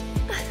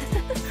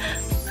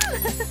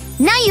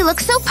 Now you look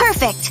so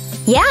perfect!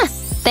 Yeah,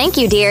 thank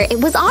you, dear. It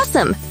was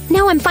awesome.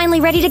 Now I'm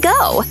finally ready to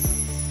go.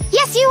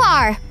 Yes, you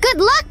are! Good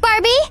luck,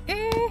 Barbie!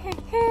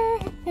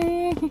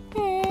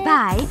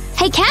 Bye.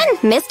 Hey, Ken,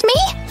 missed me?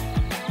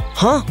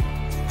 Huh?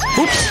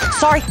 Oops,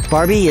 sorry.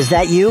 Barbie, is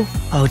that you?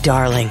 Oh,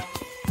 darling.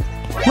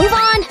 Move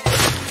on!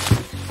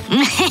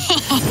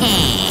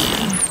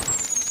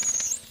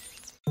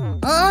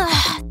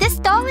 Ugh, this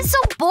doll is so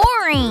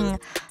boring.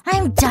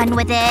 I'm done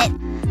with it.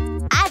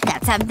 I've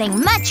got something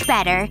much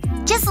better.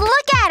 Just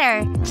look at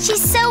her.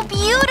 She's so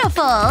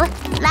beautiful.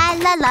 La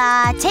la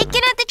la,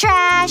 taking out the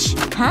trash.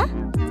 Huh?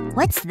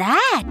 What's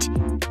that?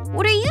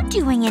 What are you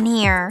doing in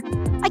here?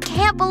 I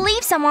can't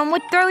believe someone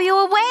would throw you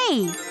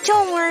away.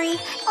 Don't worry,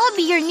 I'll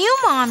be your new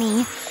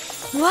mommy.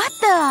 What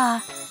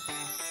the?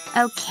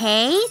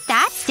 Okay,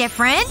 that's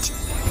different.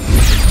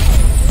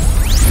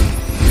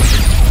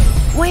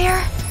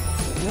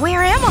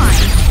 Where am I?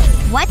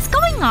 What's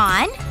going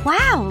on?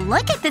 Wow,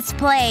 look at this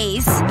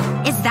place.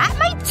 Is that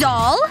my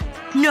doll?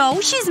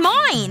 No, she's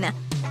mine.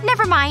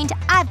 Never mind,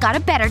 I've got a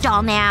better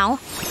doll now.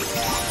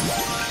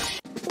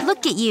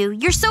 Look at you,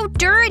 you're so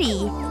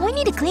dirty. We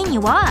need to clean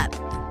you up.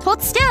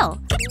 Hold still.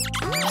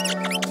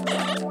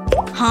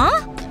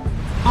 Huh?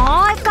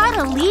 Oh, I've got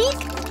a leak?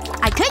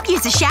 I could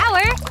use a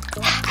shower.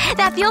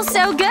 That feels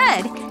so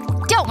good.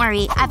 Don't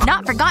worry, I've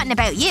not forgotten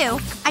about you.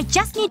 I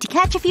just need to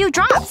catch a few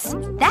drops.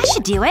 That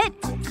should do it.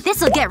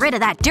 This'll get rid of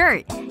that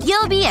dirt.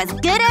 You'll be as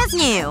good as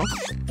new.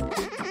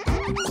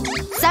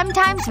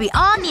 Sometimes we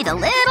all need a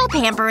little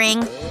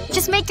pampering.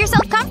 Just make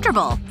yourself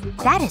comfortable.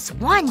 That is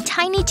one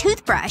tiny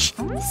toothbrush.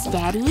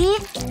 Steady.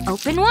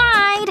 Open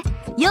wide.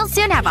 You'll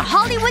soon have a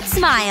Hollywood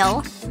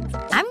smile.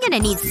 I'm gonna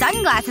need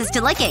sunglasses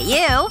to look at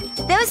you.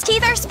 Those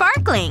teeth are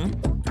sparkling.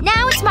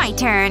 Now it's my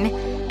turn.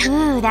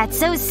 Ooh, that's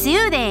so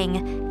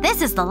soothing.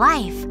 This is the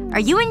life. Are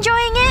you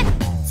enjoying it?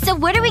 So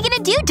what are we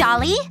gonna do,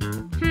 Dolly?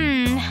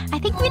 I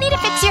think we need to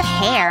fix your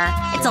hair.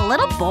 It's a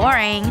little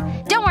boring.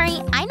 Don't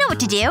worry, I know what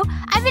to do.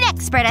 I'm an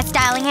expert at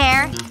styling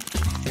hair.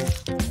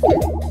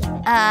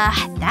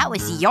 That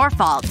was your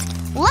fault.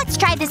 Let's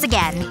try this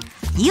again.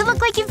 You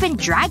look like you've been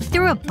dragged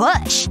through a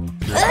bush.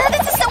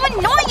 This is so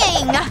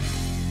annoying!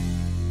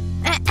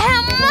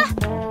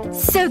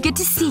 So good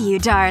to see you,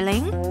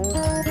 darling.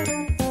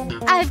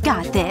 I've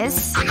got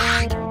this.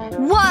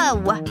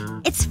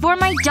 Whoa! It's for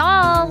my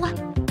doll.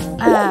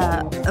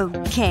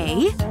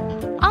 Okay.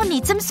 I'll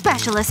need some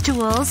specialist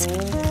tools.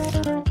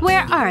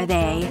 Where are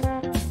they?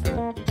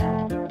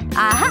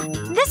 Aha!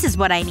 This is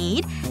what I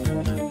need.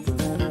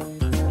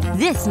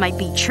 This might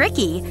be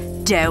tricky.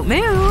 Don't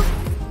move.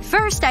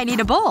 First, I need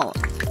a bowl.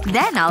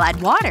 Then I'll add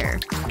water.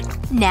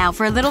 Now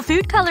for a little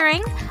food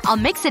coloring. I'll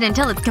mix it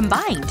until it's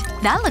combined.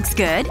 That looks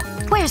good.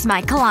 Where's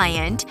my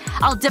client?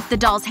 I'll dip the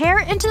doll's hair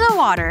into the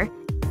water.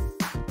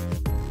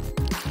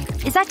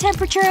 Is that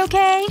temperature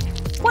okay?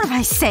 What am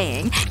I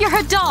saying? You're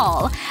a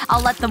doll!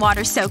 I'll let the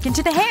water soak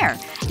into the hair.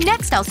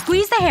 Next, I'll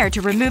squeeze the hair to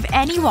remove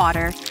any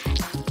water.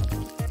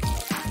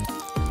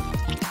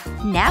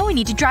 Now we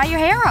need to dry your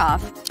hair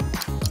off.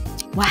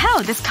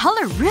 Wow, this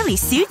color really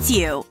suits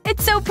you.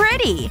 It's so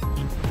pretty.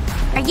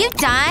 Are you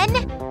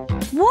done?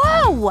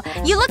 Whoa!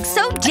 You look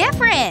so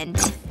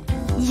different!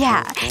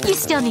 Yeah, you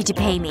still need to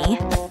pay me.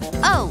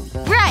 Oh,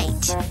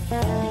 right.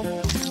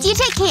 Do you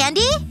take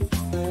candy?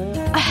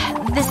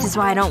 This is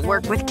why I don't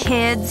work with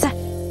kids.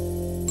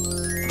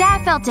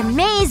 That felt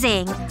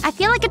amazing! I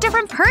feel like a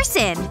different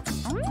person.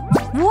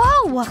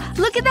 Whoa!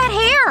 Look at that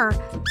hair!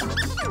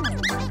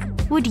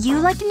 Would you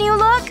like a new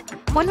look?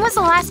 When was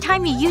the last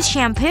time you used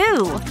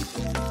shampoo?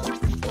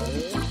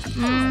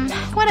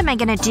 What am I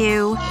gonna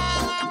do?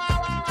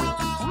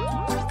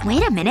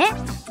 Wait a minute.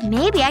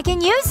 Maybe I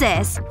can use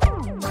this.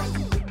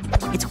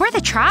 It's worth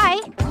a try.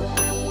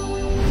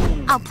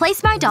 I'll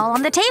place my doll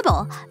on the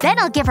table. Then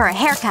I'll give her a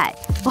haircut.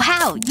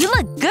 Wow, you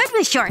look good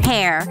with short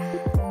hair.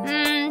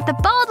 The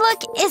bald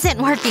look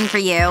isn't working for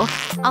you.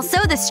 I'll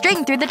sew the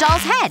string through the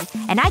doll's head,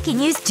 and I can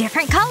use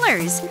different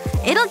colors.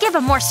 It'll give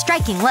a more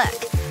striking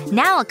look.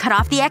 Now I'll cut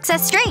off the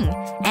excess string,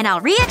 and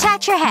I'll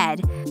reattach your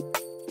head.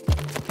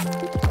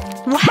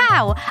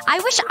 Wow! I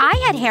wish I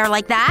had hair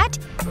like that!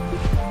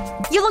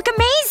 You look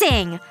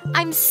amazing!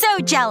 I'm so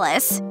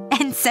jealous.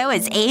 And so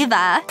is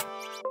Ava.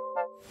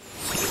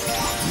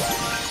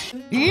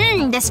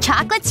 This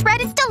chocolate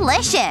spread is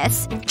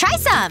delicious. Try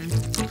some.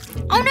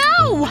 Oh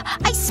no!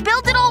 I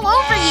spilled it all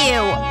over you!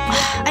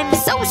 I'm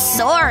so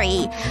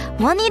sorry.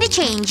 We'll need to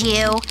change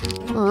you.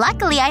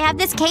 Luckily, I have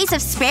this case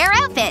of spare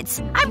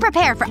outfits. I'm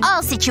prepared for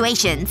all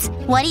situations.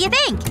 What do you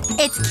think?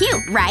 It's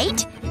cute,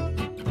 right?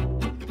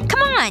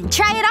 Come on,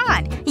 try it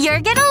on.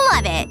 You're gonna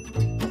love it.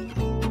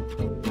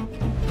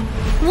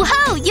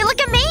 Whoa, you look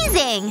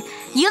amazing!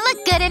 You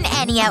look good in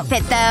any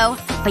outfit, though.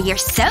 But you're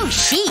so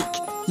chic.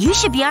 You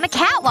should be on a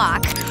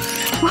catwalk.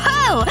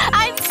 Whoa!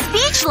 I'm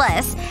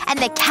speechless! And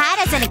the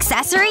cat as an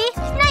accessory?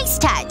 Nice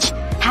touch.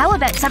 How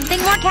about something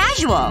more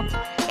casual?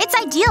 It's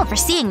ideal for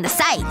seeing the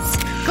sights.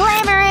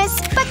 Glamorous,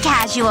 but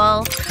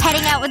casual.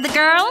 Heading out with the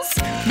girls?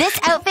 This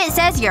outfit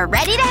says you're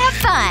ready to have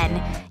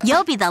fun.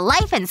 You'll be the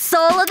life and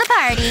soul of the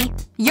party.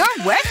 You're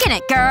working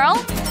it,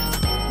 girl!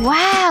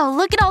 Wow,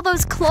 look at all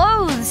those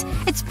clothes.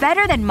 It's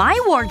better than my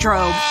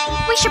wardrobe.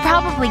 We should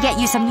probably get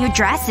you some new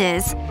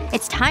dresses.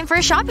 It's time for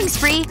a shopping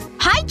spree.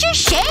 Hide your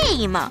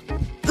shame!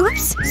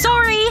 Oops,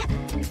 sorry.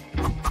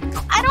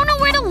 I don't know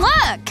where to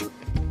look.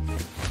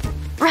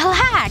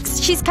 Relax,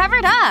 she's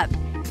covered up.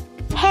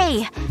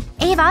 Hey,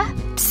 Ava.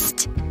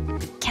 Psst.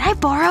 Can I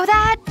borrow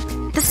that?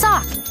 The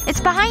sock.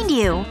 It's behind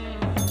you.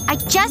 I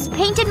just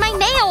painted my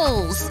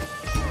nails.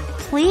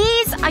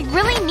 Please? I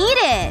really need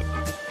it.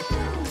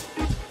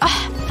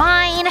 Ugh,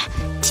 fine.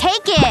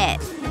 Take it.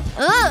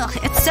 Ugh,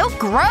 it's so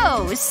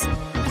gross.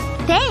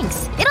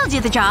 Thanks. It'll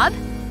do the job.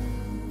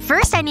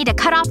 First I need to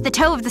cut off the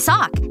toe of the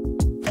sock.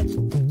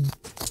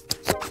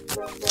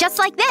 Just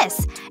like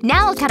this.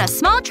 Now I'll cut a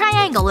small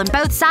triangle in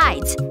both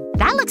sides.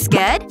 That looks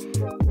good.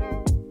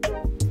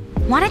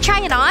 Wanna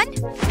try it on?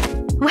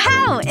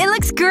 Wow, it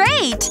looks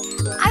great!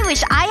 I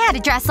wish I had a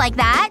dress like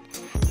that.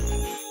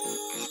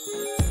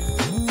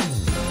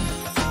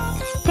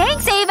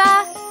 Thanks,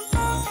 Ava!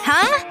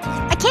 Huh?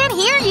 I can't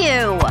hear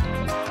you!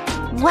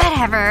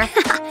 Whatever.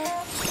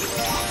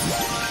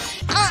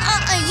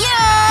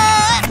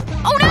 Yeah!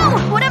 Oh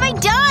no! What have I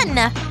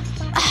done?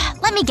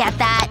 Let me get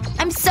that.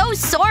 I'm so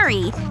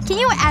sorry. Can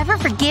you ever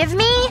forgive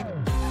me?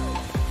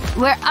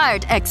 We're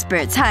art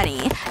experts,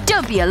 honey.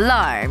 Don't be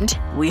alarmed.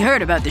 We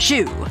heard about the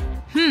shoe.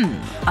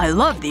 I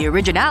love the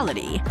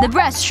originality. The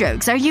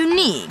brushstrokes are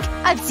unique.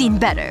 I've seen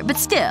better, but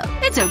still,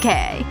 it's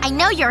okay. I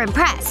know you're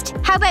impressed.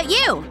 How about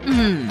you?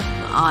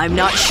 I'm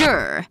not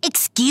sure.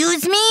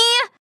 Excuse me?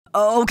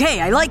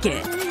 Okay, I like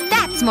it.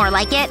 That's more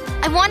like it.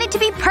 I want it to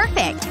be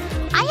perfect.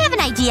 I have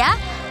an idea.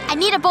 I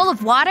need a bowl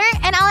of water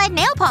and I'll add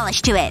nail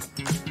polish to it.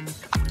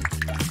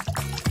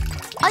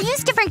 I'll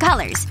use different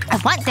colors. I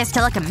want this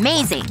to look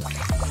amazing.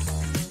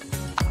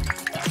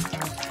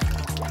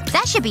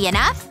 That should be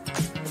enough.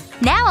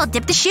 Now I'll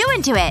dip the shoe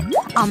into it.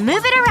 I'll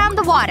move it around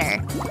the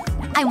water.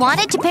 I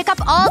want it to pick up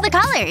all the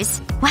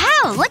colors.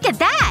 Wow, look at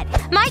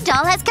that! My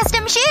doll has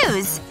custom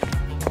shoes!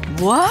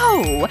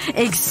 Whoa!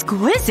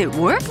 Exquisite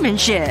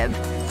workmanship.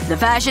 The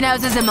fashion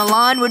houses in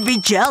Milan would be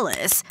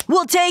jealous.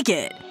 We'll take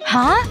it.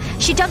 Huh?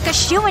 She dunked a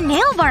shoe in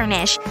nail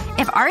varnish.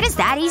 If art is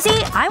that easy,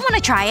 I want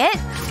to try it.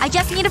 I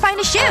just need to find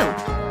a shoe.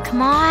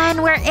 Come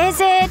on, where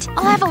is it?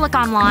 I'll have a look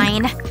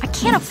online. I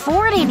can't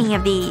afford any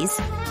of these.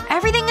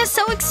 Everything is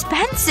so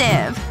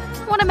expensive.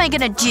 What am I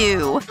gonna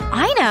do?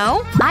 I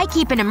know. I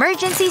keep an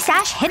emergency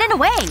stash hidden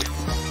away.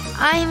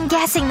 I'm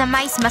guessing the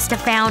mice must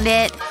have found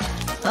it.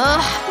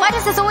 Ugh, why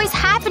does this always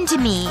happen to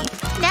me?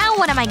 Now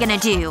what am I gonna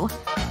do?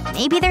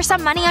 Maybe there's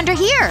some money under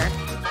here.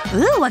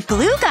 Ooh, a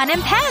glue gun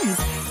and pens.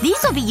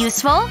 These will be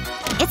useful.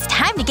 It's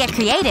time to get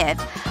creative.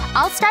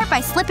 I'll start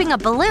by slipping a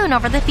balloon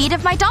over the feet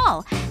of my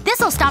doll.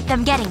 This'll stop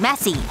them getting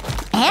messy.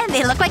 And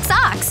they look like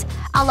socks.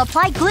 I'll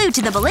apply glue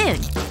to the balloon.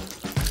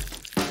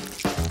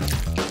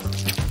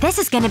 This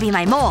is gonna be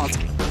my mold.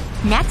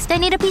 Next, I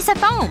need a piece of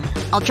foam.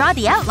 I'll draw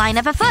the outline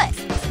of a foot.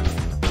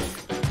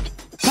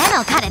 Then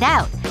I'll cut it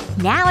out.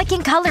 Now I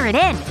can color it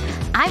in.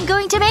 I'm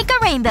going to make a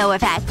rainbow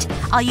effect.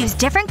 I'll use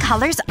different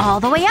colors all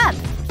the way up.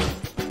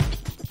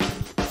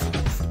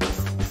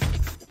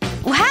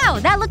 Wow,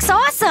 that looks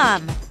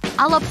awesome!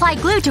 I'll apply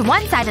glue to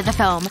one side of the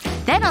foam.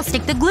 Then I'll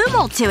stick the glue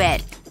mold to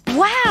it.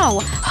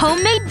 Wow!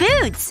 Homemade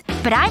boots!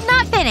 But I'm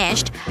not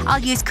finished. I'll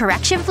use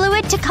correction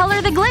fluid to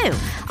color the glue.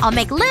 I'll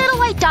make little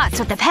white dots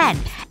with the pen.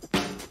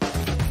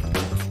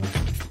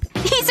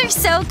 These are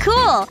so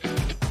cool!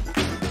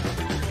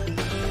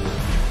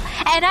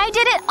 And I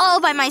did it all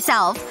by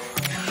myself.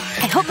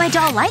 I hope my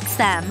doll likes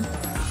them.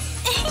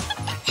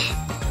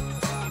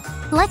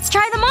 Let's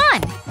try them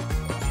on.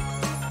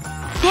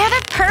 They're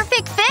the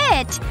perfect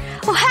fit!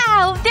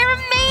 Wow, they're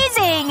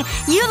amazing!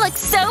 You look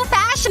so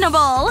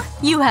fashionable!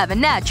 You have a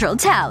natural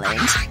talent.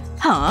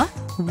 Huh?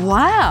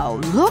 Wow,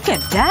 look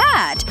at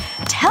that!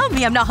 Tell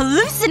me I'm not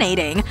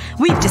hallucinating!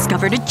 We've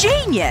discovered a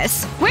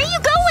genius! Where are you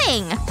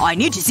going? I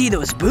need to see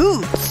those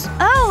boots!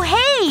 Oh,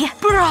 hey!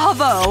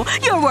 Bravo!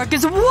 Your work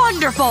is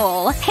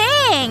wonderful!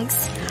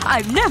 Thanks!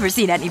 I've never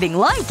seen anything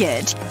like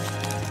it.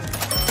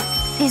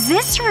 Is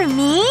this for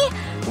me?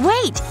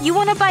 Wait, you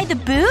wanna buy the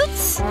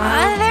boots?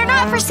 They're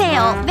not for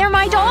sale. They're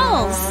my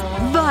dolls.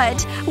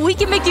 But we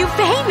can make you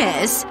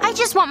famous! I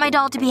just want my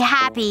doll to be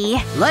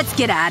happy. Let's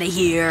get out of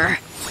here.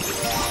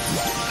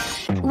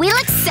 We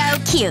look so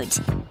cute.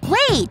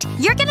 Wait,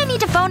 you're gonna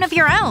need a phone of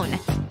your own.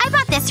 I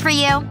bought this for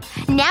you.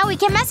 Now we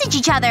can message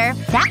each other.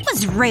 That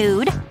was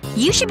rude.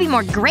 You should be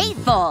more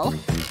grateful.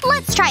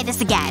 Let's try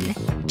this again.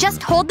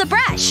 Just hold the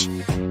brush.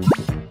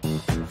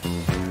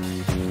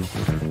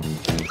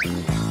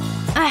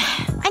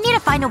 I need to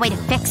find a way to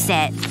fix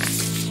it.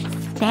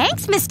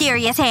 Thanks,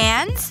 mysterious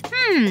hands.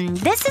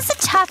 This is a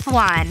tough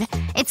one.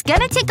 It's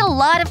gonna take a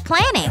lot of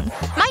planning.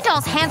 My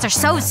doll's hands are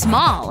so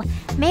small.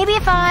 Maybe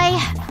if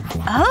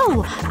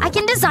Oh, I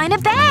can design a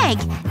bag.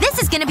 This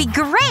is gonna be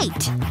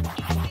great.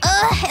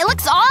 Ugh, it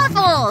looks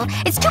awful.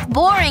 It's too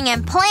boring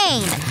and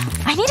plain.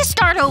 I need to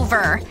start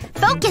over.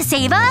 Focus,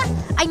 Ava.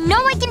 I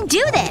know I can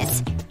do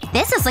this.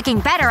 This is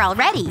looking better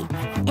already.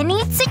 It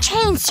needs a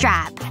chain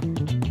strap.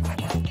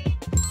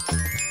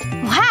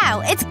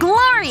 Wow, it's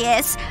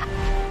glorious.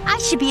 I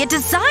should be a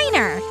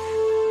designer.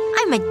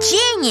 I'm a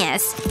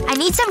genius. I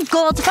need some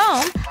gold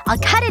foam. I'll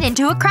cut it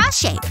into a cross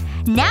shape.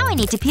 Now I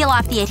need to peel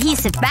off the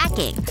adhesive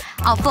backing.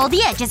 I'll fold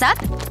the edges up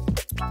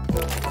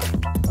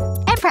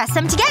and press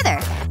them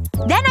together.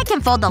 Then I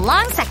can fold the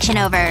long section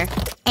over.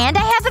 And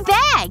I have a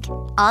bag!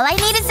 All I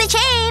need is the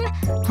chain!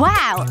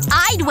 Wow,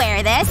 I'd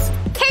wear this!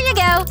 Here you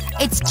go!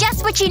 It's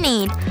just what you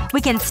need.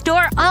 We can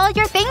store all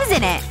your things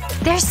in it.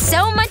 There's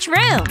so much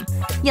room.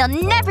 You'll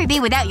never be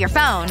without your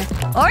phone.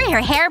 Or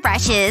your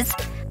hairbrushes.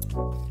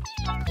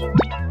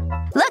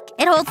 Look,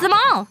 it holds them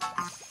all.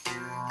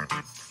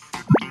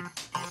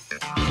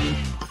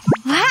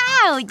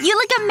 Wow, you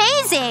look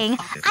amazing!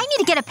 I need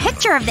to get a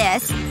picture of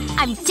this.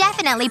 I'm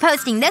definitely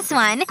posting this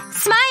one.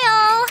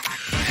 Smile!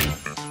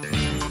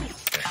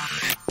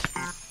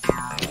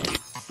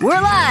 We're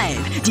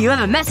live! Do you have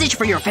a message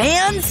for your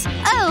fans?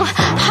 Oh,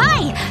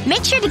 hi!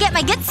 Make sure to get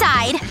my good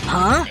side.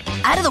 Huh?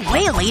 Out of the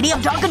way, lady!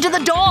 I'm talking to the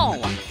doll!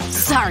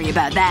 Sorry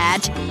about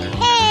that.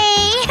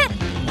 Hey!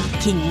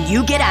 Can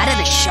you get out of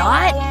the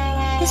shot?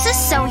 This is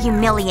so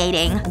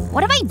humiliating.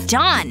 What have I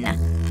done?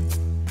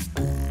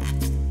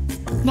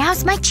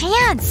 Now's my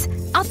chance!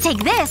 I'll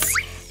take this.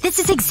 This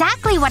is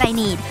exactly what I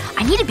need.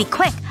 I need to be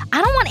quick.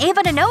 I don't want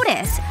Ava to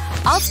notice.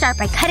 I'll start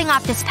by cutting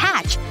off this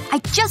patch. I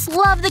just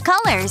love the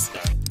colors.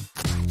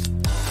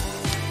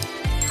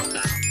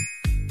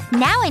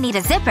 Now I need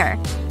a zipper.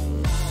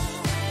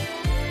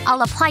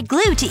 I'll apply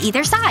glue to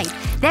either side.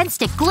 Then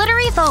stick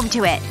glittery foam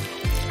to it.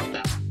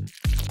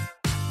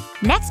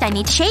 Next I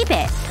need to shape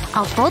it.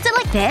 I'll fold it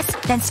like this,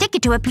 then stick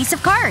it to a piece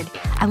of card.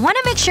 I want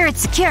to make sure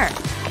it's secure.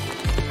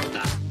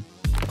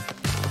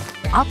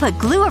 I'll put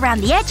glue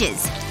around the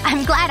edges.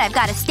 I'm glad I've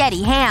got a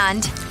steady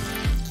hand.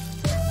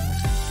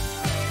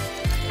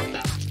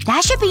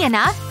 That should be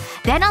enough.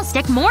 Then I'll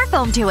stick more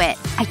foam to it.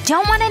 I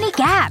don't want any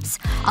gaps.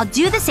 I'll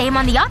do the same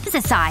on the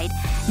opposite side.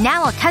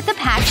 Now I'll cut the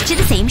patch to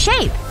the same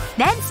shape.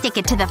 Then stick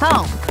it to the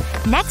foam.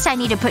 Next I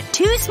need to put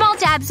 2 small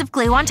dabs of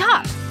glue on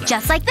top.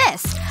 Just like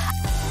this.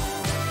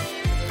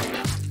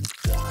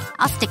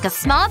 I'll stick a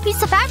small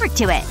piece of fabric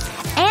to it.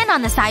 And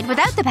on the side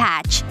without the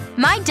patch.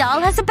 My doll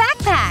has a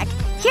backpack.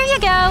 Here you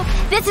go.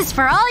 This is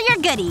for all your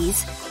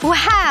goodies.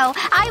 Wow,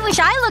 I wish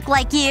I looked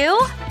like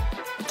you.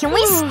 Can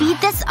we speed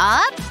this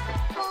up?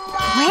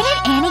 Where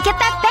did Annie get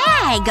that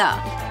bag?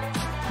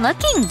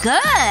 Looking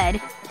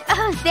good.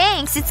 Oh,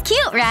 thanks. It's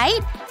cute, right?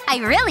 I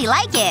really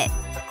like it.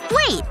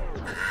 Wait.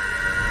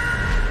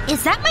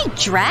 Is that my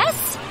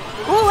dress?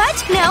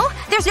 What? No,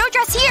 there's no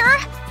dress here.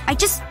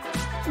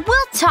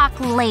 We'll talk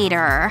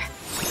later.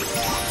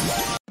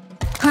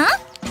 Huh?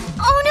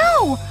 Oh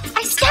no!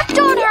 I stepped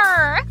on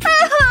her!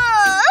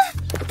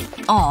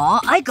 Aw,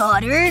 I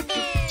got her.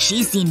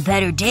 She's seen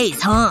better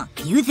days, huh?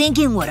 You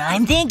thinking what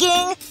I'm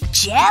thinking?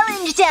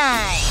 Challenge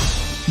time!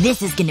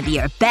 This is gonna be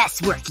our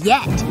best work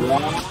yet.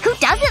 Who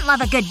doesn't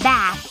love a good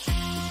bath?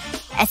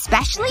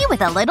 Especially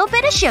with a little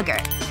bit of sugar.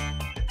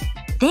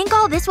 Think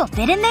all this will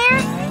fit in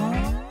there?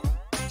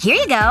 Here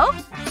you go.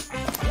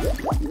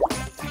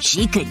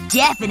 She could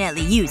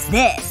definitely use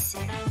this.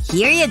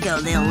 Here you go,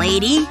 little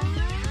lady.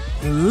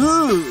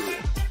 Ooh.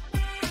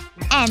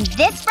 And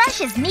this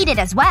brush is needed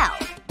as well.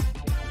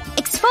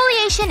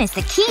 Exfoliation is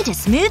the key to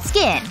smooth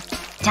skin.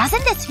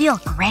 Doesn't this feel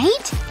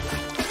great?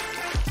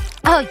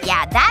 Oh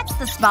yeah, that's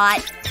the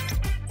spot.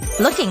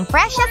 Looking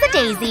fresh as a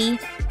daisy.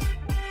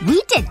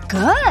 We did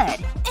good.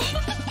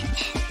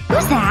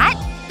 Who's that?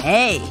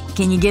 Hey,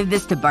 can you give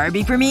this to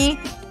Barbie for me?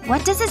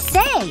 What does it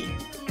say?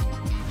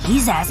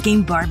 He's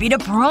asking Barbie to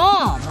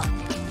prom.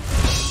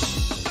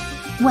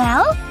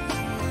 Well?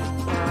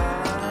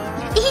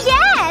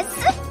 Yes!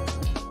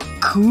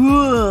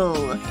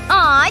 Cool.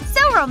 Aw, it's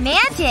so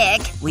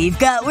romantic. We've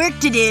got work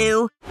to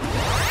do.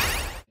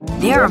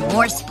 There are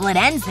more split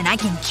ends than I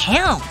can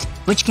count.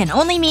 Which can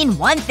only mean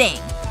one thing.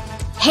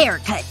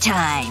 Haircut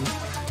time.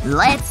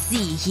 Let's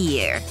see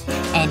here.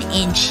 An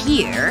inch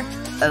here.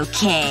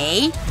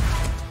 Okay.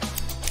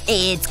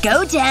 It's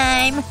go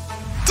time.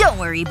 Don't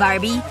worry,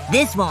 Barbie.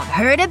 This won't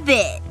hurt a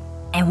bit.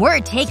 And we're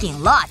taking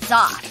lots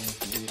off.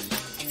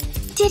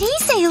 Did he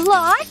say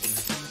lots?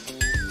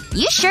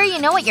 You sure you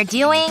know what you're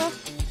doing?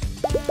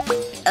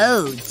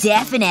 Oh,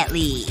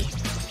 definitely.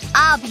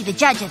 I'll be the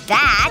judge of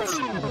that.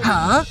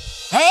 Huh?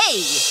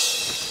 Hey!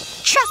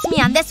 Trust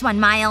me on this one,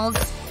 Miles.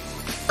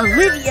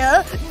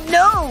 Olivia,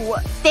 no!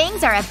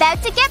 Things are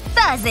about to get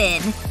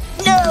buzzin'.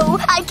 No!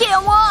 I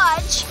can't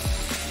watch!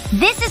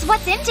 This is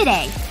what's in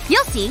today.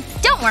 You'll see.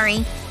 Don't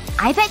worry.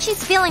 I bet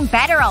she's feeling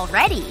better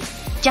already.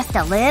 Just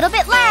a little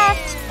bit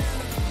left.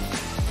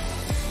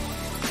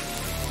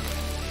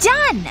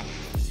 Done!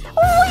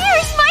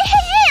 Where's my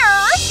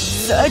hair?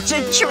 Such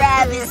a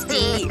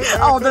travesty.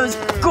 All those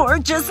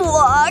gorgeous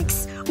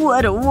locks.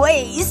 What a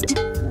waste.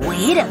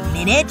 Wait a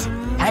minute.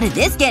 How did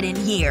this get in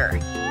here?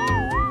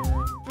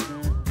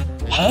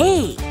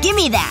 Hey, give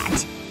me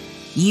that.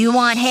 You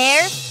want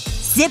hair?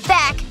 Sit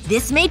back.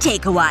 This may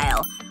take a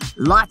while.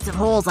 Lots of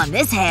holes on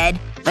this head,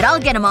 but I'll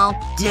get them all.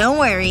 Don't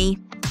worry.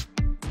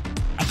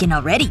 I can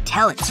already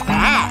tell it's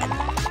fab.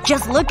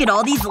 Just look at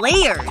all these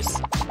layers.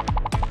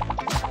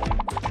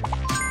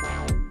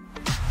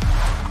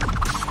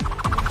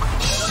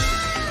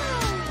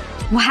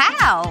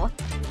 Wow.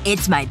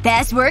 It's my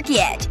best work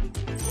yet.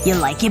 You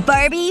like it,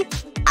 Barbie?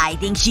 I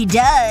think she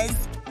does.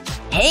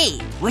 Hey,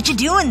 what you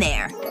doing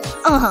there?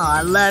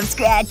 Aw, love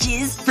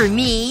scratches. For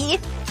me.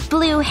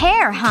 Blue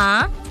hair,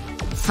 huh?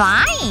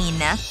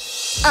 Fine.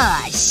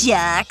 Aw,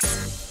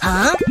 shucks.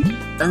 Huh?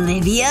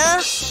 Olivia?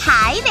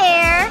 Hi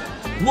there.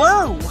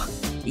 Whoa!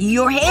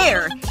 Your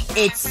hair.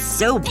 It's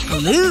so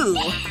blue.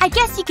 I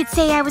guess you could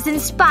say I was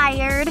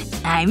inspired.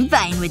 I'm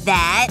fine with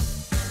that.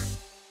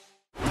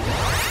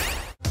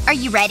 Are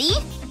you ready?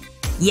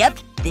 Yep,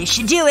 this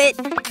should do it.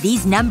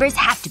 These numbers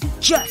have to be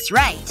just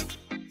right.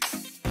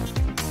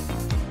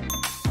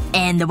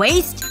 And the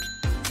waist?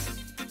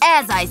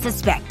 As I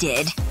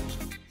suspected.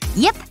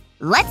 Yep.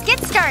 Let's get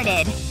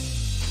started.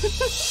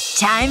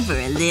 Time for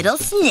a little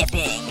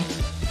snipping.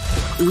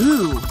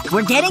 Ooh,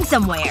 we're getting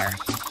somewhere.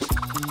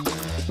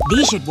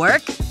 These should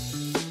work.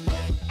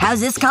 How's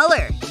this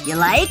color? You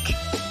like?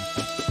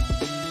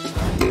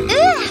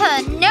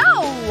 Ugh, no!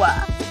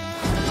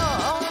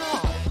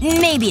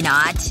 Maybe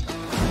not.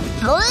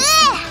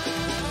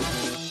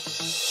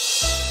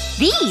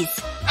 These.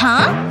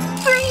 Huh?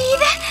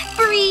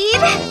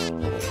 Breathe.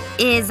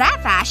 Is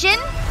that fashion?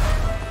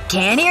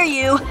 Can't hear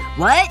you.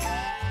 What?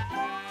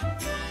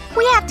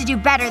 We have to do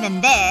better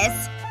than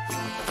this.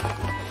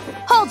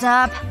 Hold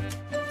up.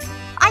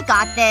 I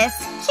got this.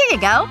 Here you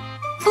go.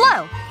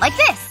 Blow. Like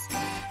this.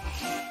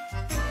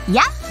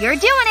 Yep, you're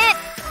doing it.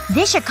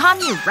 This should calm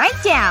you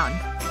right down.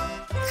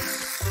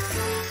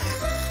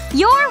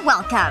 You're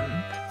welcome.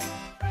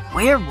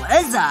 Where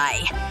was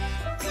I?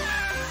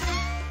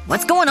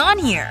 What's going on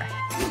here?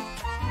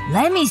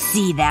 Let me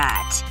see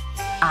that.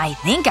 I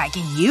think I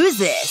can use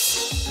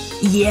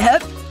this.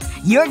 Yep.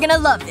 You're gonna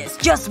love this.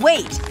 Just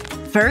wait.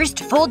 First,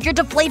 fold your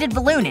deflated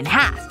balloon in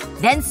half.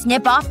 Then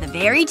snip off the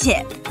very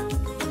tip.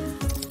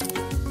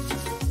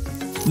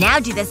 Now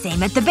do the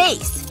same at the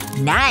base.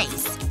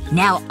 Nice.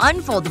 Now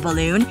unfold the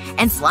balloon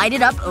and slide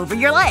it up over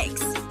your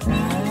legs.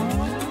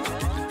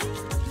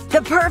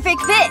 The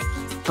perfect fit!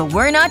 But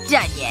we're not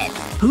done yet.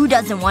 Who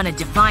doesn't want a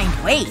defined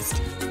waist?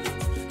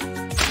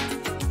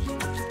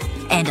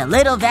 And a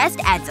little vest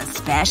adds a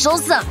special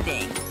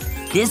something.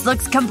 This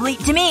looks complete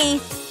to me.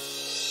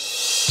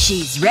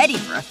 She's ready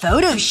for a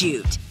photo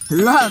shoot.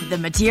 Love the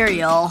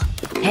material.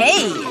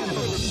 Hey!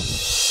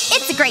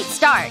 It's a great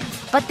start.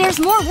 But there's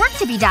more work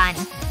to be done.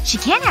 She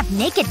can't have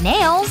naked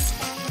nails.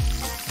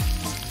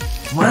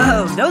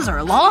 Whoa, those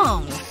are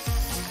long.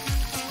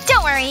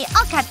 Don't worry,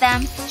 I'll cut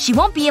them. She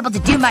won't be able to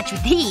do much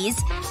with these,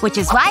 which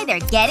is why they're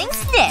getting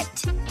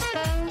snipped.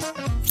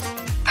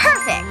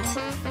 Perfect.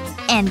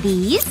 And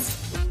these?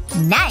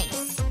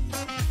 Nice.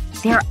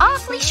 They're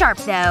awfully sharp,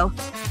 though.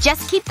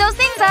 Just keep those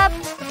things up.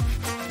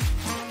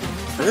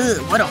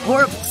 Ugh, what a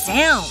horrible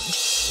sound.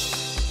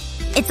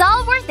 It's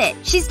all worth it.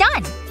 She's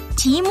done.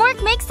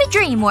 Teamwork makes the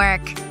dream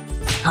work.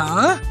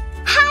 Huh?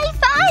 High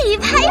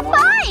five! High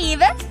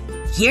five!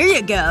 Here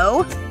you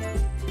go.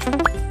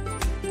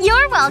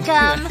 You're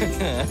welcome.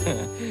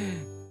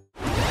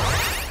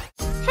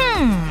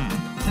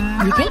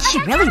 You think she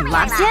really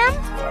loves him?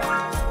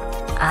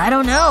 I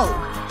don't know.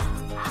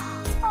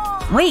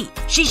 Wait,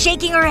 she's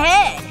shaking her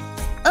head.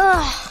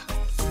 Ugh.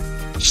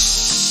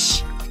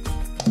 Shh.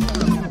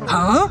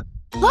 Huh?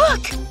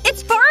 Look!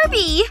 It's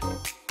Barbie!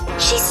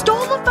 She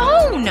stole the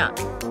phone!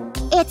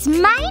 It's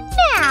mine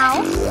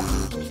now!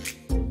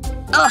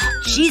 Ugh,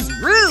 she's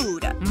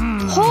rude.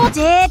 Hold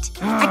it!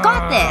 I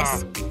got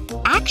this.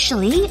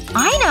 Actually,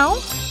 I know.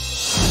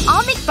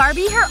 I'll make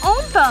Barbie her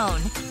own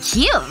phone.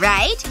 Cute,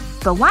 right?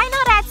 But why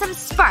not add some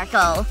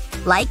sparkle?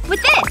 Like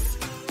with this.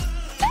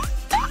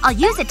 I'll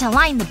use it to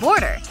line the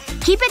border.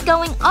 Keep it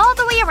going all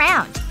the way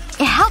around.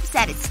 It helps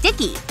that it's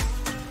sticky.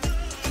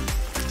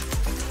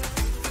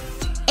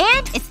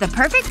 And it's the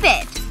perfect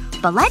fit.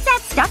 But let's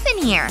add stuff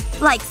in here.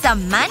 Like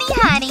some money,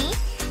 honey.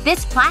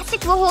 This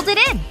plastic will hold it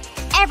in.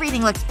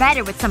 Everything looks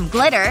better with some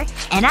glitter.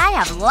 And I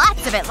have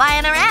lots of it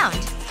lying around.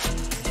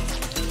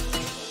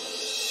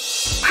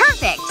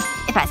 Perfect!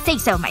 If I say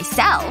so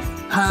myself.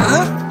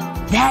 Huh?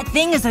 That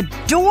thing is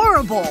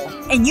adorable!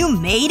 And you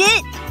made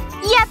it?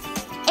 Yep.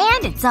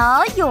 And it's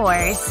all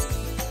yours.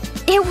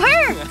 It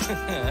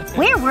worked!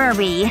 Where were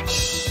we?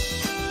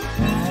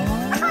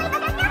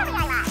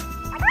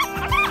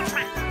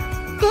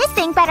 This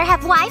thing better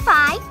have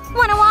Wi-Fi.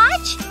 Wanna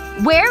watch?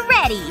 We're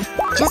ready.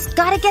 Just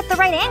gotta get the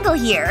right angle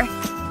here.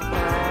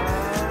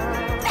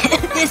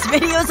 This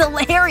video's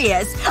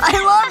hilarious!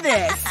 I love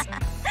this!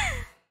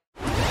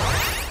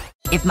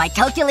 If my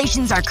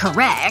calculations are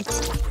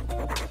correct…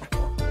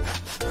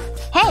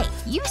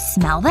 You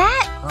smell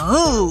that?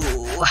 Oh.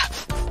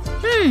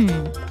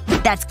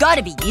 That's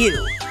gotta be you.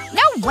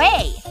 No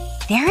way!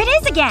 There it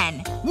is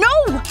again! No!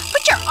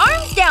 Put your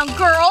arms down,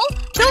 girl!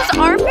 Those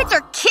armpits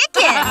are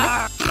kicking!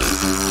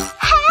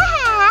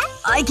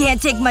 I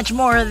can't take much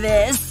more of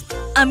this.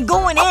 I'm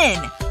going in.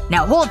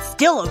 Now hold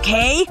still,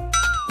 okay?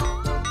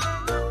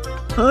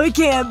 I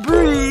can't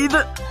breathe.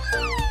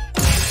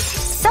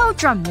 So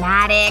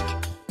dramatic.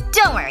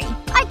 Don't worry.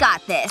 I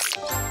got this.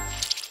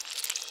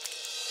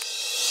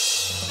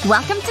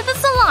 Welcome to the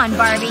salon,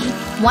 Barbie.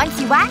 Once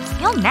you wax,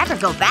 you'll never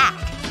go back.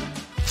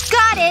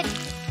 Got it!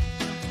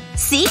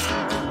 See?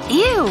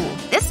 Ew.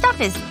 This stuff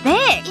is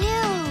thick.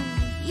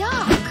 Ew.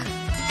 Yuck.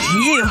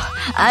 Phew.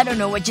 I don't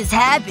know what just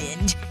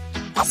happened.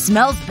 It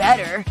smells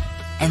better.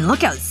 And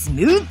look how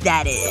smooth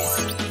that is.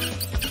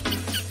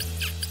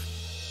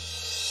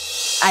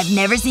 I've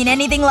never seen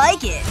anything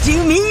like it.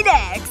 Do me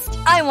next.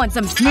 I want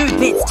some smooth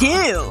bits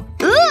too.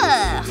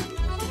 Ugh!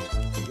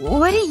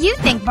 What do you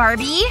think,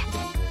 Barbie?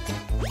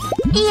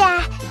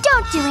 Yeah,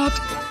 don't do it.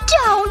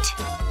 Don't!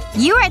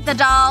 You are the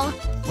doll.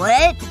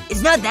 What?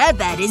 It's not that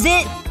bad, is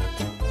it?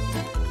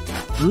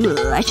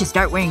 Ooh, I should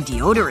start wearing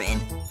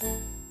deodorant.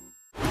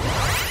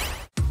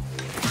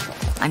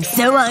 I'm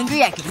so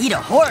hungry I could eat a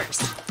horse.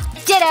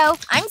 Ditto.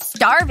 I'm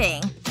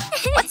starving.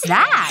 What's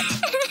that?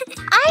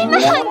 I'm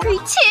hungry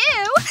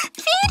too!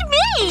 Feed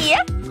me!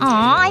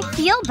 Aw, I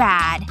feel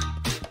bad.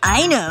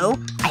 I know.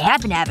 I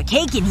happen to have a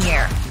cake in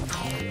here.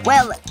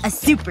 Well, a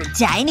super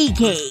tiny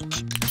cake.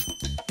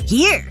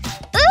 Here.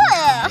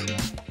 Ugh!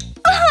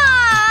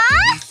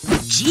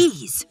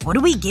 Jeez, what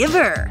do we give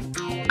her?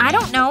 I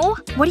don't know.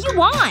 What do you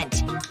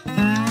want?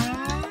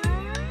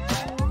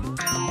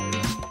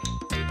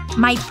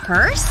 My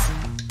purse?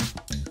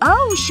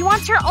 Oh, she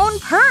wants her own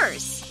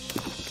purse.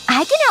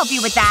 I can help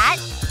you with that.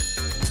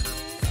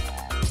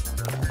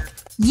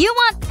 You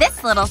want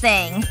this little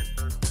thing.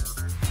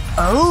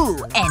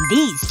 Oh, and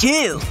these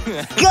too.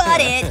 Got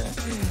it!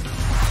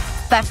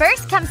 But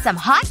first comes some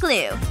hot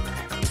glue.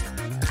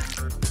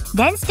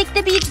 Then stick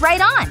the beads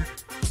right on.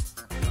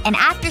 And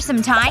after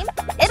some time,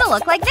 it'll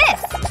look like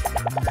this.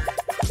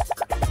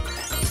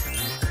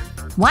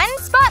 One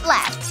spot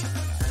left.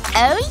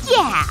 Oh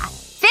yeah!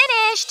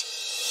 Finished!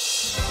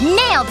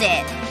 Nailed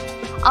it!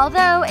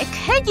 Although, it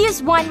could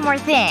use one more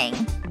thing.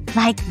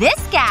 Like this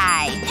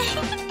guy.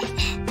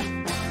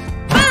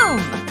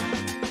 Boom!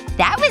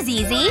 That was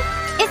easy.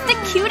 It's the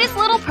cutest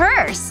little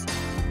purse.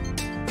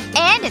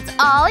 And it's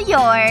all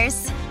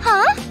yours.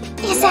 Huh?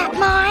 Is that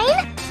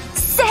mine?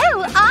 So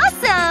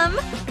awesome!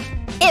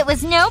 It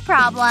was no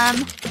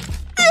problem.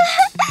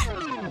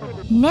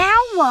 Now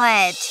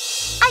what?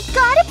 I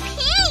gotta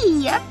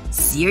pee!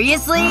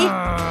 Seriously?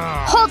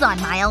 Hold on,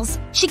 Miles.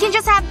 She can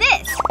just have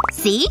this.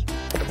 See?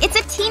 It's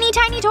a teeny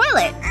tiny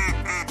toilet.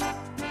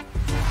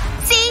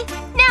 See?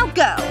 Now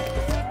go.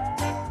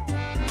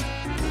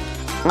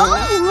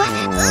 Ooh,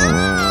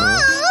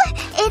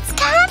 it's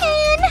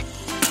coming!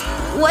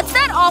 What's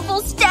that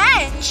awful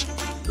stench?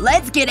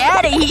 Let's get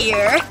out of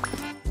here.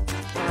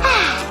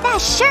 That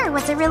sure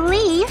was a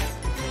relief.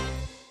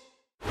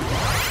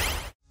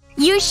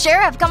 You sure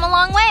have come a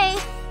long way.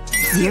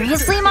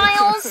 Seriously,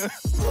 Miles?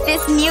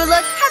 This new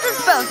look has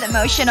us both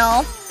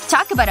emotional.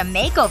 Talk about a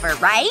makeover,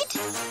 right?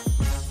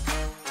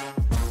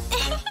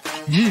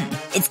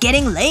 It's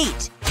getting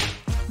late.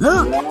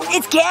 Look,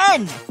 it's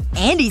Ken!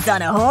 And he's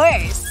on a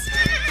horse.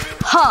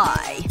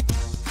 Hi.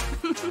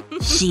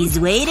 She's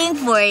waiting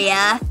for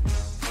ya.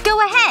 Go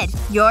ahead.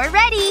 You're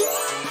ready.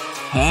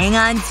 Hang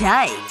on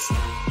tight.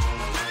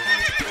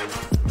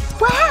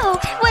 Wow,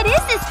 what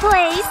is this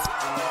place?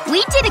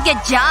 We did a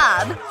good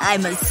job.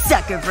 I'm a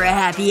sucker for a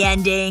happy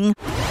ending.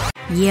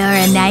 You're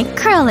a night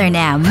crawler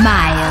now,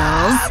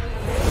 Miles.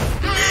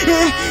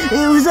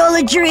 It was all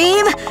a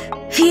dream?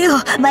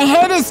 Phew, my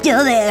head is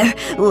still there.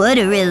 What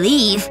a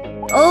relief.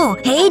 Oh,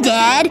 hey,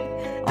 Dad.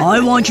 I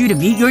want you to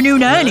meet your new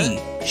nanny.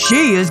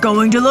 She is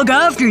going to look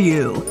after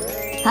you.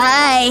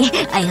 Hi.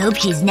 I hope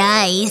she's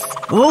nice.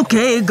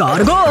 Okay,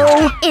 gotta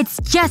go.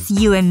 It's just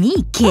you and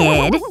me,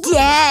 kid.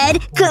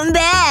 Dad, come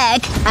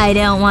back. I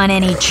don't want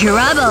any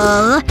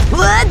trouble.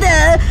 What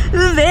the?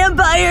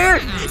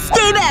 Vampire?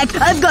 Stay back.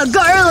 I've got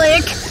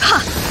garlic.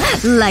 Ha!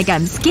 Like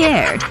I'm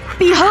scared.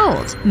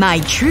 Behold, my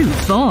true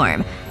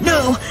form.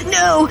 No,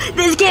 no,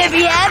 this can't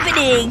be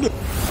happening.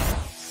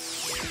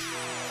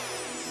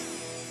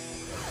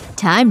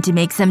 Time to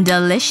make some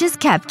delicious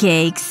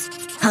cupcakes.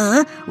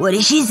 Huh? What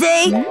did she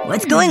say?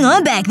 What's going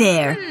on back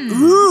there?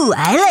 Ooh,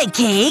 I like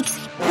cakes.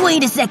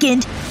 Wait a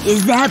second.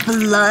 Is that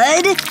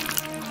blood?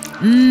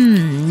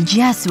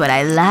 Just what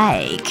I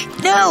like.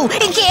 No,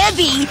 it can't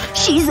be!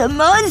 She's a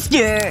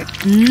monster!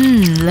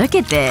 Look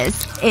at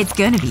this. It's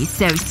gonna be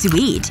so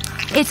sweet.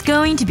 It's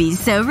going to be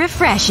so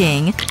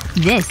refreshing.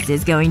 This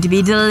is going to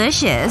be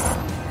delicious.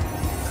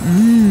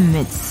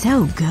 It's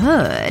so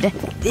good.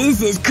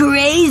 This is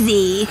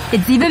crazy.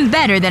 It's even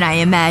better than I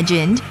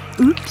imagined.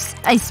 Oops.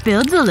 I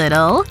spilled a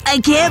little. I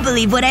can't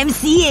believe what I'm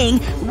seeing.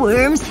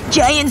 Worms,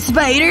 giant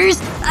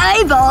spiders,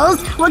 eyeballs.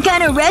 What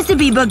kind of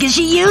recipe book is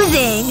she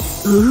using?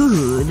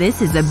 Ooh,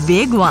 this is a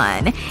big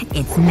one.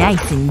 It's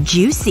nice and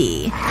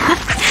juicy.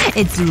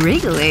 It's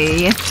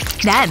wriggly.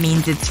 That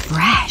means it's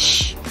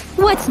fresh.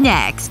 What's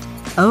next?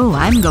 Oh,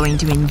 I'm going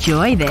to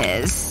enjoy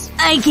this.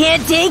 I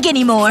can't take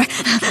anymore.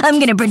 I'm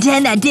gonna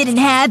pretend that didn't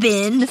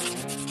happen.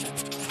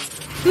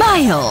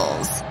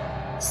 Miles!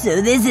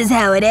 So this is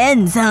how it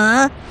ends,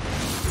 huh?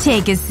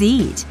 Take a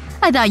seat.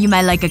 I thought you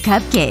might like a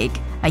cupcake.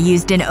 I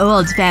used an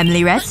old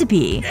family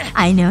recipe.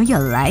 I know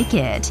you'll like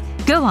it.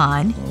 Go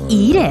on.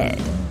 Eat it.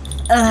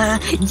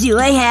 Do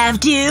I have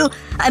to?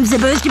 I'm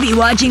supposed to be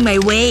watching my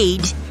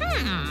weight.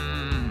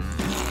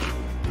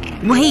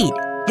 Wait.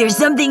 There's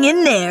something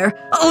in there.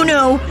 Oh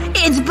no.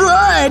 It's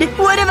blood!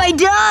 What have I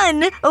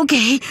done?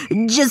 Okay.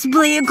 Just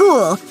play it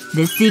cool.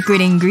 The secret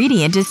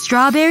ingredient is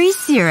strawberry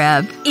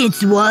syrup.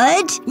 It's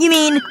what? You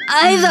mean,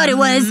 I thought it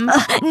was…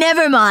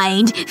 never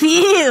mind.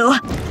 Phew.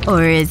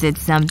 Or is it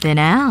something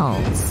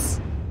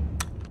else?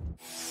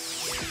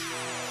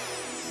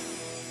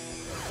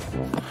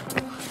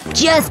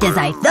 Just as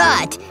I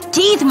thought.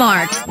 Teeth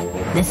marks.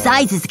 The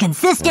size is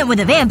consistent with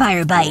a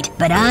vampire bite,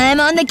 but I'm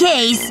on the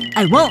case.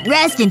 I won't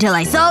rest until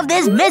I solve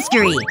this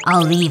mystery.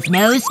 I'll leave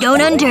no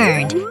stone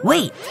unturned.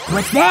 Wait,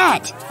 what's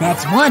that?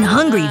 That's one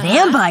hungry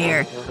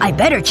vampire. I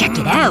better check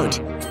it out.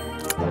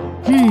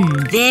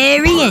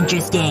 Very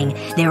interesting.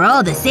 They're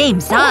all the same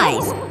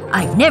size.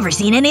 I've never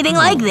seen anything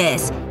like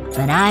this.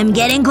 But I'm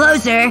getting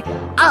closer.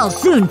 I'll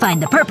soon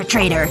find the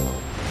perpetrator.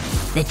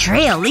 The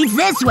trail leads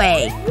this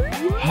way.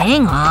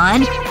 Hang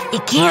on.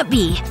 It can't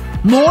be.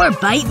 More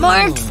bite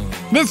marks?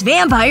 This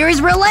vampire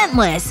is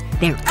relentless.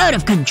 They're out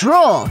of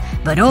control.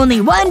 But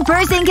only one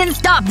person can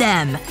stop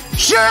them.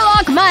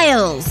 Sherlock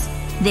Miles!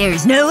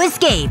 There's no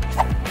escape.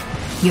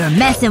 You're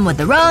messing with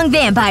the wrong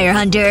vampire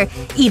hunter.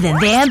 Even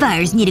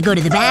vampires need to go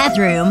to the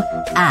bathroom.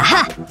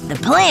 Aha! The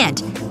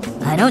plant!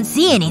 I don't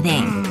see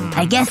anything.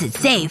 I guess it's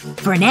safe.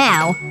 For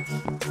now.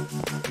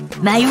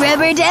 My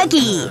rubber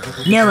ducky!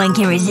 No one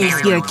can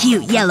resist your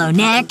cute yellow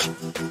neck.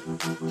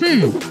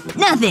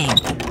 Nothing.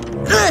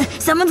 Ugh!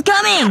 Someone's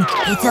coming!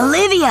 It's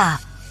Olivia!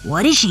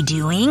 What is she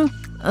doing?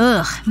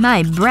 Ugh,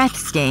 my breath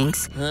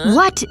stinks.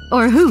 What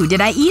or who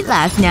did I eat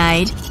last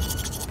night?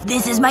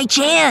 This is my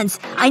chance!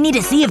 I need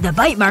to see if the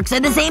bite marks are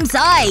the same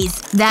size!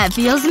 That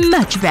feels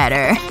much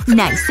better.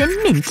 Nice and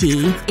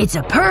minty. It's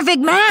a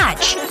perfect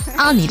match!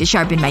 I'll need to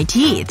sharpen my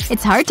teeth.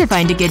 It's hard to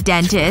find a good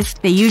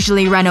dentist. They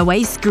usually run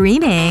away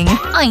screaming.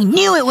 I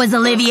knew it was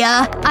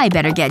Olivia! I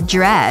better get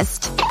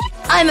dressed.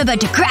 I'm about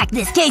to crack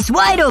this case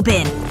wide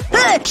open!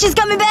 She's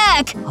coming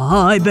back!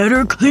 I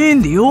better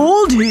clean the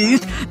old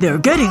teeth. They're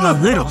getting a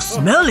little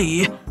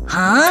smelly.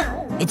 Huh?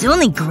 It's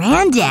only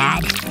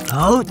Granddad.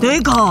 Out they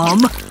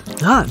come.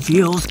 That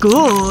feels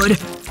good.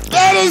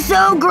 That is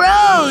so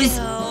gross!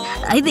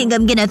 I think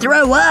I'm gonna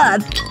throw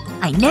up.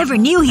 I never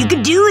knew you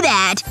could do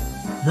that.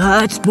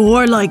 That's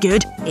more like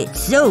it.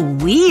 It's so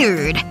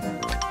weird.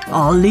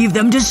 I'll leave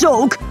them to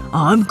soak.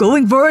 I'm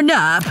going for a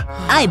nap.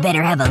 I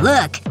better have a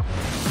look.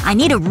 I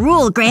need to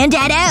rule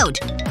Granddad out.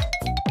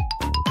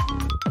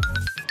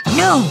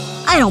 No!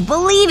 I don't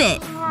believe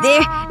it!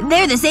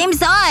 They're the same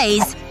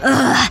size!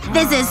 Ugh,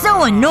 this is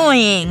so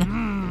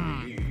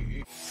annoying.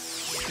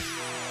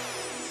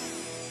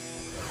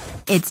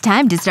 It's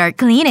time to start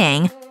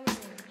cleaning.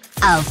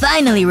 I'll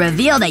finally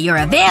reveal that you're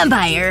a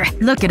vampire!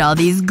 Look at all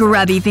these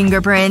grubby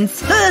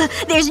fingerprints.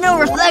 There's no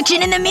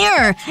reflection in the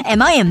mirror!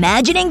 Am I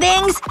imagining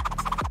things?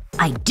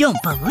 I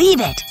don't believe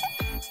it!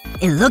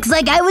 It looks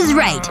like I was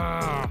right.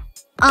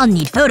 I'll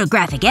need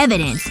photographic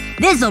evidence.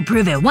 This'll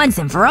prove it once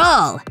and for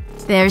all.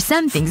 There's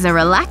something so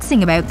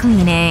relaxing about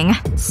cleaning.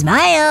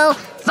 Smile!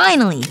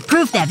 Finally!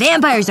 Proof that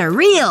vampires are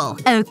real!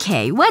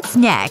 Okay, what's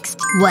next?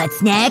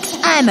 What's next?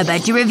 I'm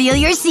about to reveal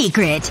your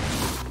secret.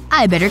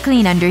 I better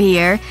clean under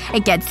here.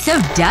 It gets so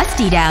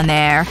dusty down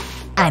there.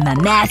 I'm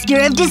a master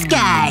of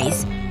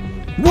disguise.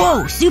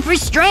 Whoa! Super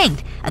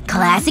strength! A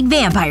classic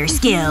vampire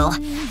skill.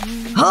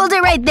 Hold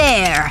it right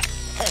there.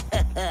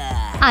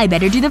 I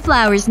better do the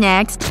flowers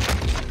next.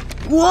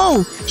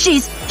 Whoa!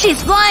 She's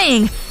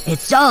flying!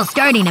 It's all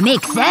starting to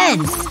make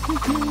sense.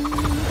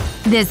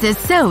 This is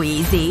so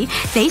easy.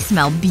 They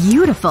smell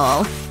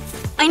beautiful.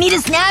 I need to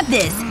snap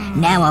this.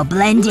 Now I'll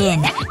blend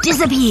in.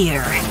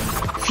 Disappear.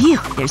 Phew,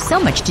 there's so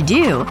much to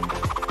do.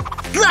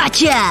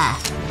 Gotcha!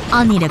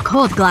 I'll need a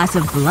cold glass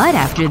of blood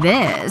after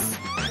this.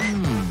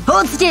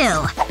 Hold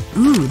still.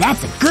 Ooh,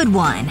 that's a good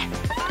one.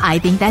 I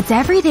think that's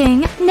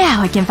everything.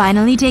 Now I can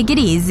finally take it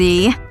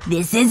easy.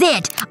 This is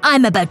it.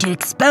 I'm about to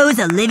expose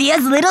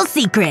Olivia's little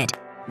secret.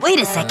 Wait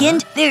a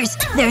second.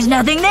 There's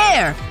nothing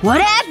there.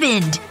 What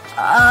happened?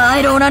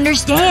 I don't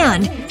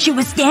understand. She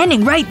was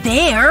standing right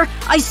there.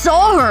 I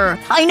saw her.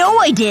 I know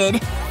I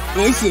did.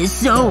 This is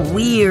so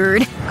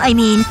weird. I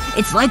mean,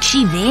 it's like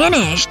she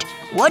vanished.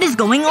 What is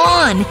going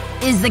on?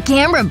 Is the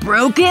camera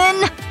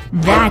broken?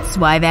 That's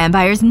why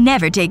vampires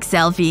never take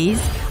selfies.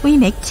 We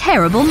make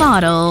terrible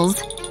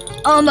models.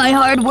 All my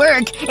hard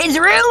work is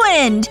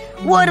ruined!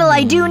 What'll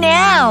I do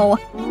now?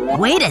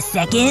 Wait a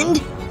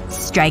second.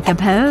 Strike a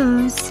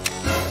pose.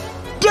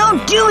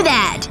 Don't do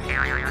that!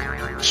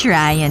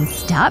 Try and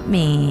stop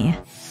me.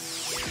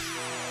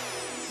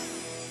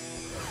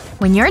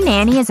 When your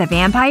nanny is a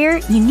vampire,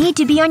 you need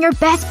to be on your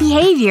best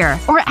behavior.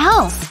 Or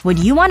else. Would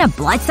you want a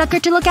bloodsucker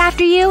to look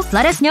after you?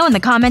 Let us know in the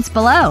comments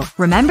below.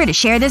 Remember to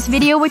share this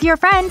video with your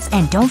friends,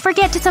 and don't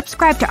forget to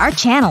subscribe to our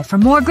channel for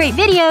more great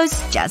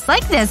videos just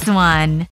like this one.